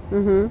Secretary.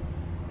 And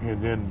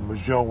then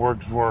Michelle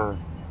works for,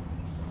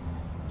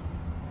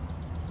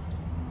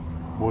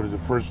 what is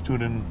it, First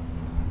Student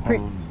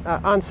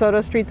on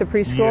Soto Street, the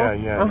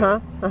preschool? Yeah.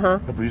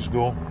 The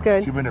preschool.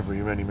 Good. She's been there for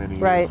many, many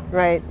years.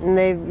 Right. And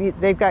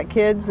they've got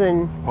kids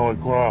and...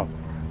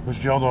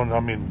 Michelle don't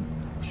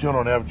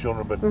have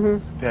children, but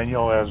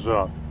Danielle has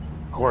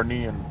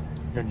Courtney and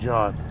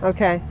John.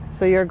 Okay,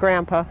 so you're a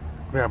grandpa.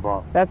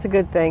 Grandpa. That's a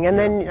good thing. And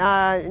then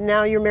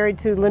now you're married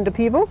to Linda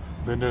Peebles?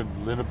 Linda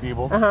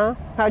Peebles.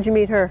 How'd you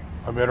meet her?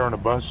 I met her on a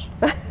bus.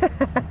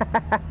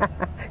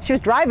 She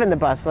was driving the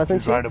bus,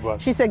 wasn't she? Driving the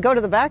bus. She said, go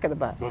to the back of the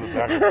bus. Go to the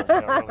back of the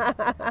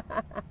bus,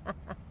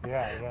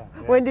 yeah.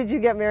 When did you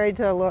get married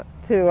to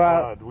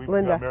we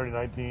Linda? got married in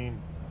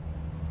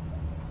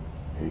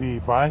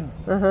 1985.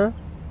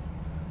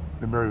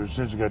 Been married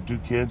since. We got 2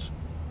 kids.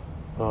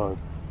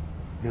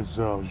 It's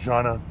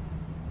Jana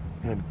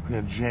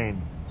and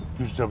Jane,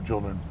 2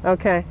 stepchildren.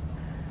 Okay.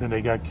 Then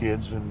they got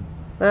kids, and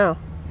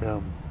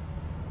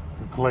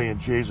Clay and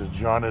Chase is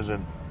Jana's,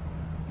 and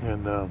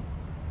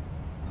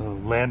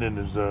Landon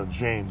is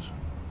Jane's.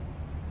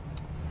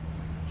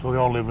 So they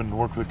all live and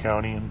work for the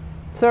county, and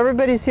so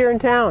everybody's here in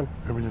town.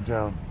 Everybody's in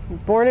town.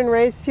 Born and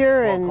raised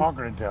here, Well, and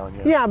Concord in town,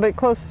 yeah. Yeah, but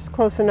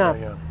close enough.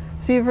 Yeah.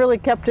 So you've really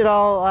kept it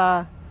all.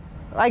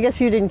 I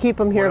guess you didn't keep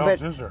them here, What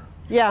but else is there?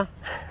 yeah.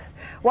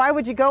 Why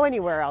would you go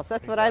anywhere else?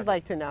 That's what I'd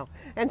like to know.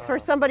 And for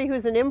somebody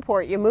who's an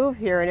import, you move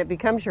here and it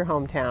becomes your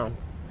hometown.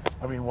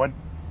 I mean, what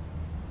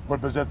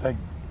does that thing?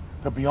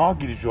 The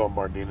Bianchi to show up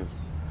Martinez.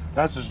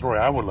 That's the story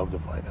I would love to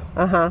find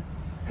out.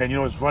 And you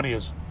know what's funny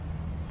is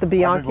the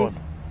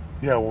Bianchis.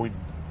 When we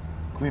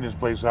cleaned this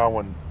place out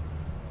when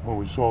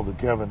we sold to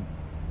Kevin,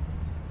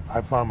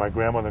 I found my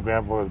grandmother and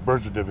grandfather's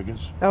birth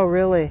certificates. Oh,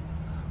 really?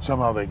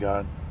 Somehow they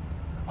got.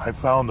 I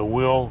found the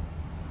will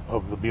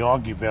of the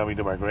Bianchi family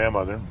to my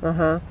grandmother.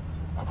 I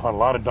found a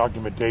lot of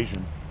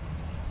documentation.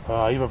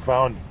 I even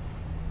found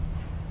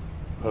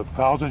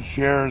 1,000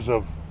 shares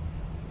of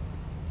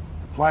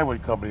the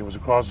plywood company was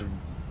across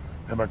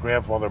that my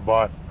grandfather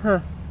bought.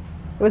 It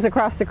was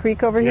across the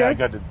creek over here? Yeah, I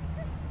got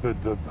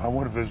I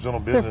wonder if there's little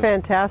business. These are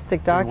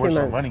fantastic documents.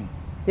 Worth some money.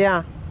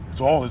 Yeah. It's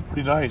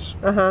pretty nice.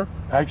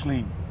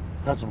 Actually,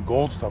 got some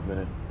gold stuff in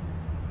it.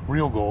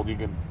 Real gold. You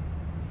can.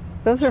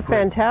 Those are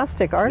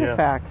fantastic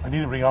artifacts. Yeah. I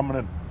need to bring. I'm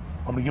gonna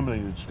give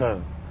them to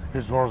the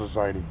Historical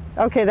Society.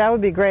 Okay, that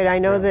would be great. I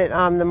know that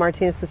the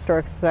Martinez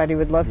Historic Society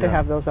would love to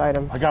have those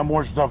items. I got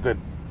more stuff that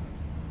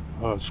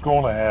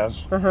Scola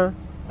has.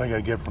 I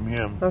gotta get from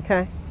him.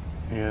 Okay.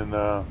 And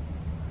I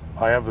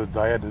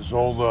had this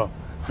old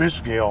fish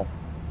scale.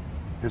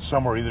 It's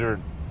somewhere, either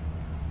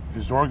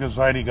Historical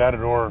Society got it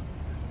or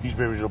East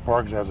Bay Regional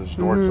Parks has it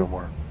stored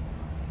somewhere.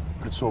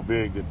 But it's so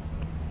big that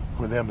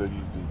for them to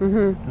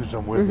do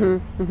something with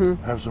it,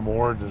 have some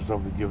awards and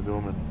stuff to give to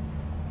them, and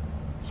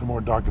some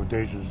more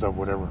documentation and stuff,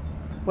 whatever.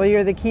 Well,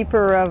 you're the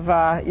keeper of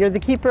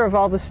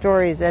all the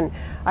stories, and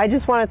I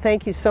just want to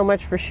thank you so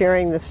much for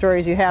sharing the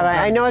stories you have.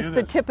 I know it's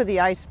the tip of the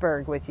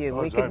iceberg with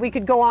you. We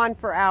could go on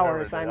for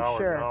hours, I'm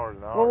sure. Hours.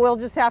 Well, we'll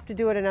just have to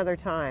do it another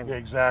time. Yeah,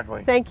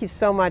 exactly. Thank you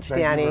so much,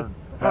 Danny.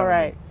 All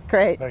right,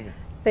 great. Thank you.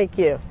 Thank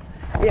you.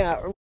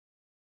 Yeah.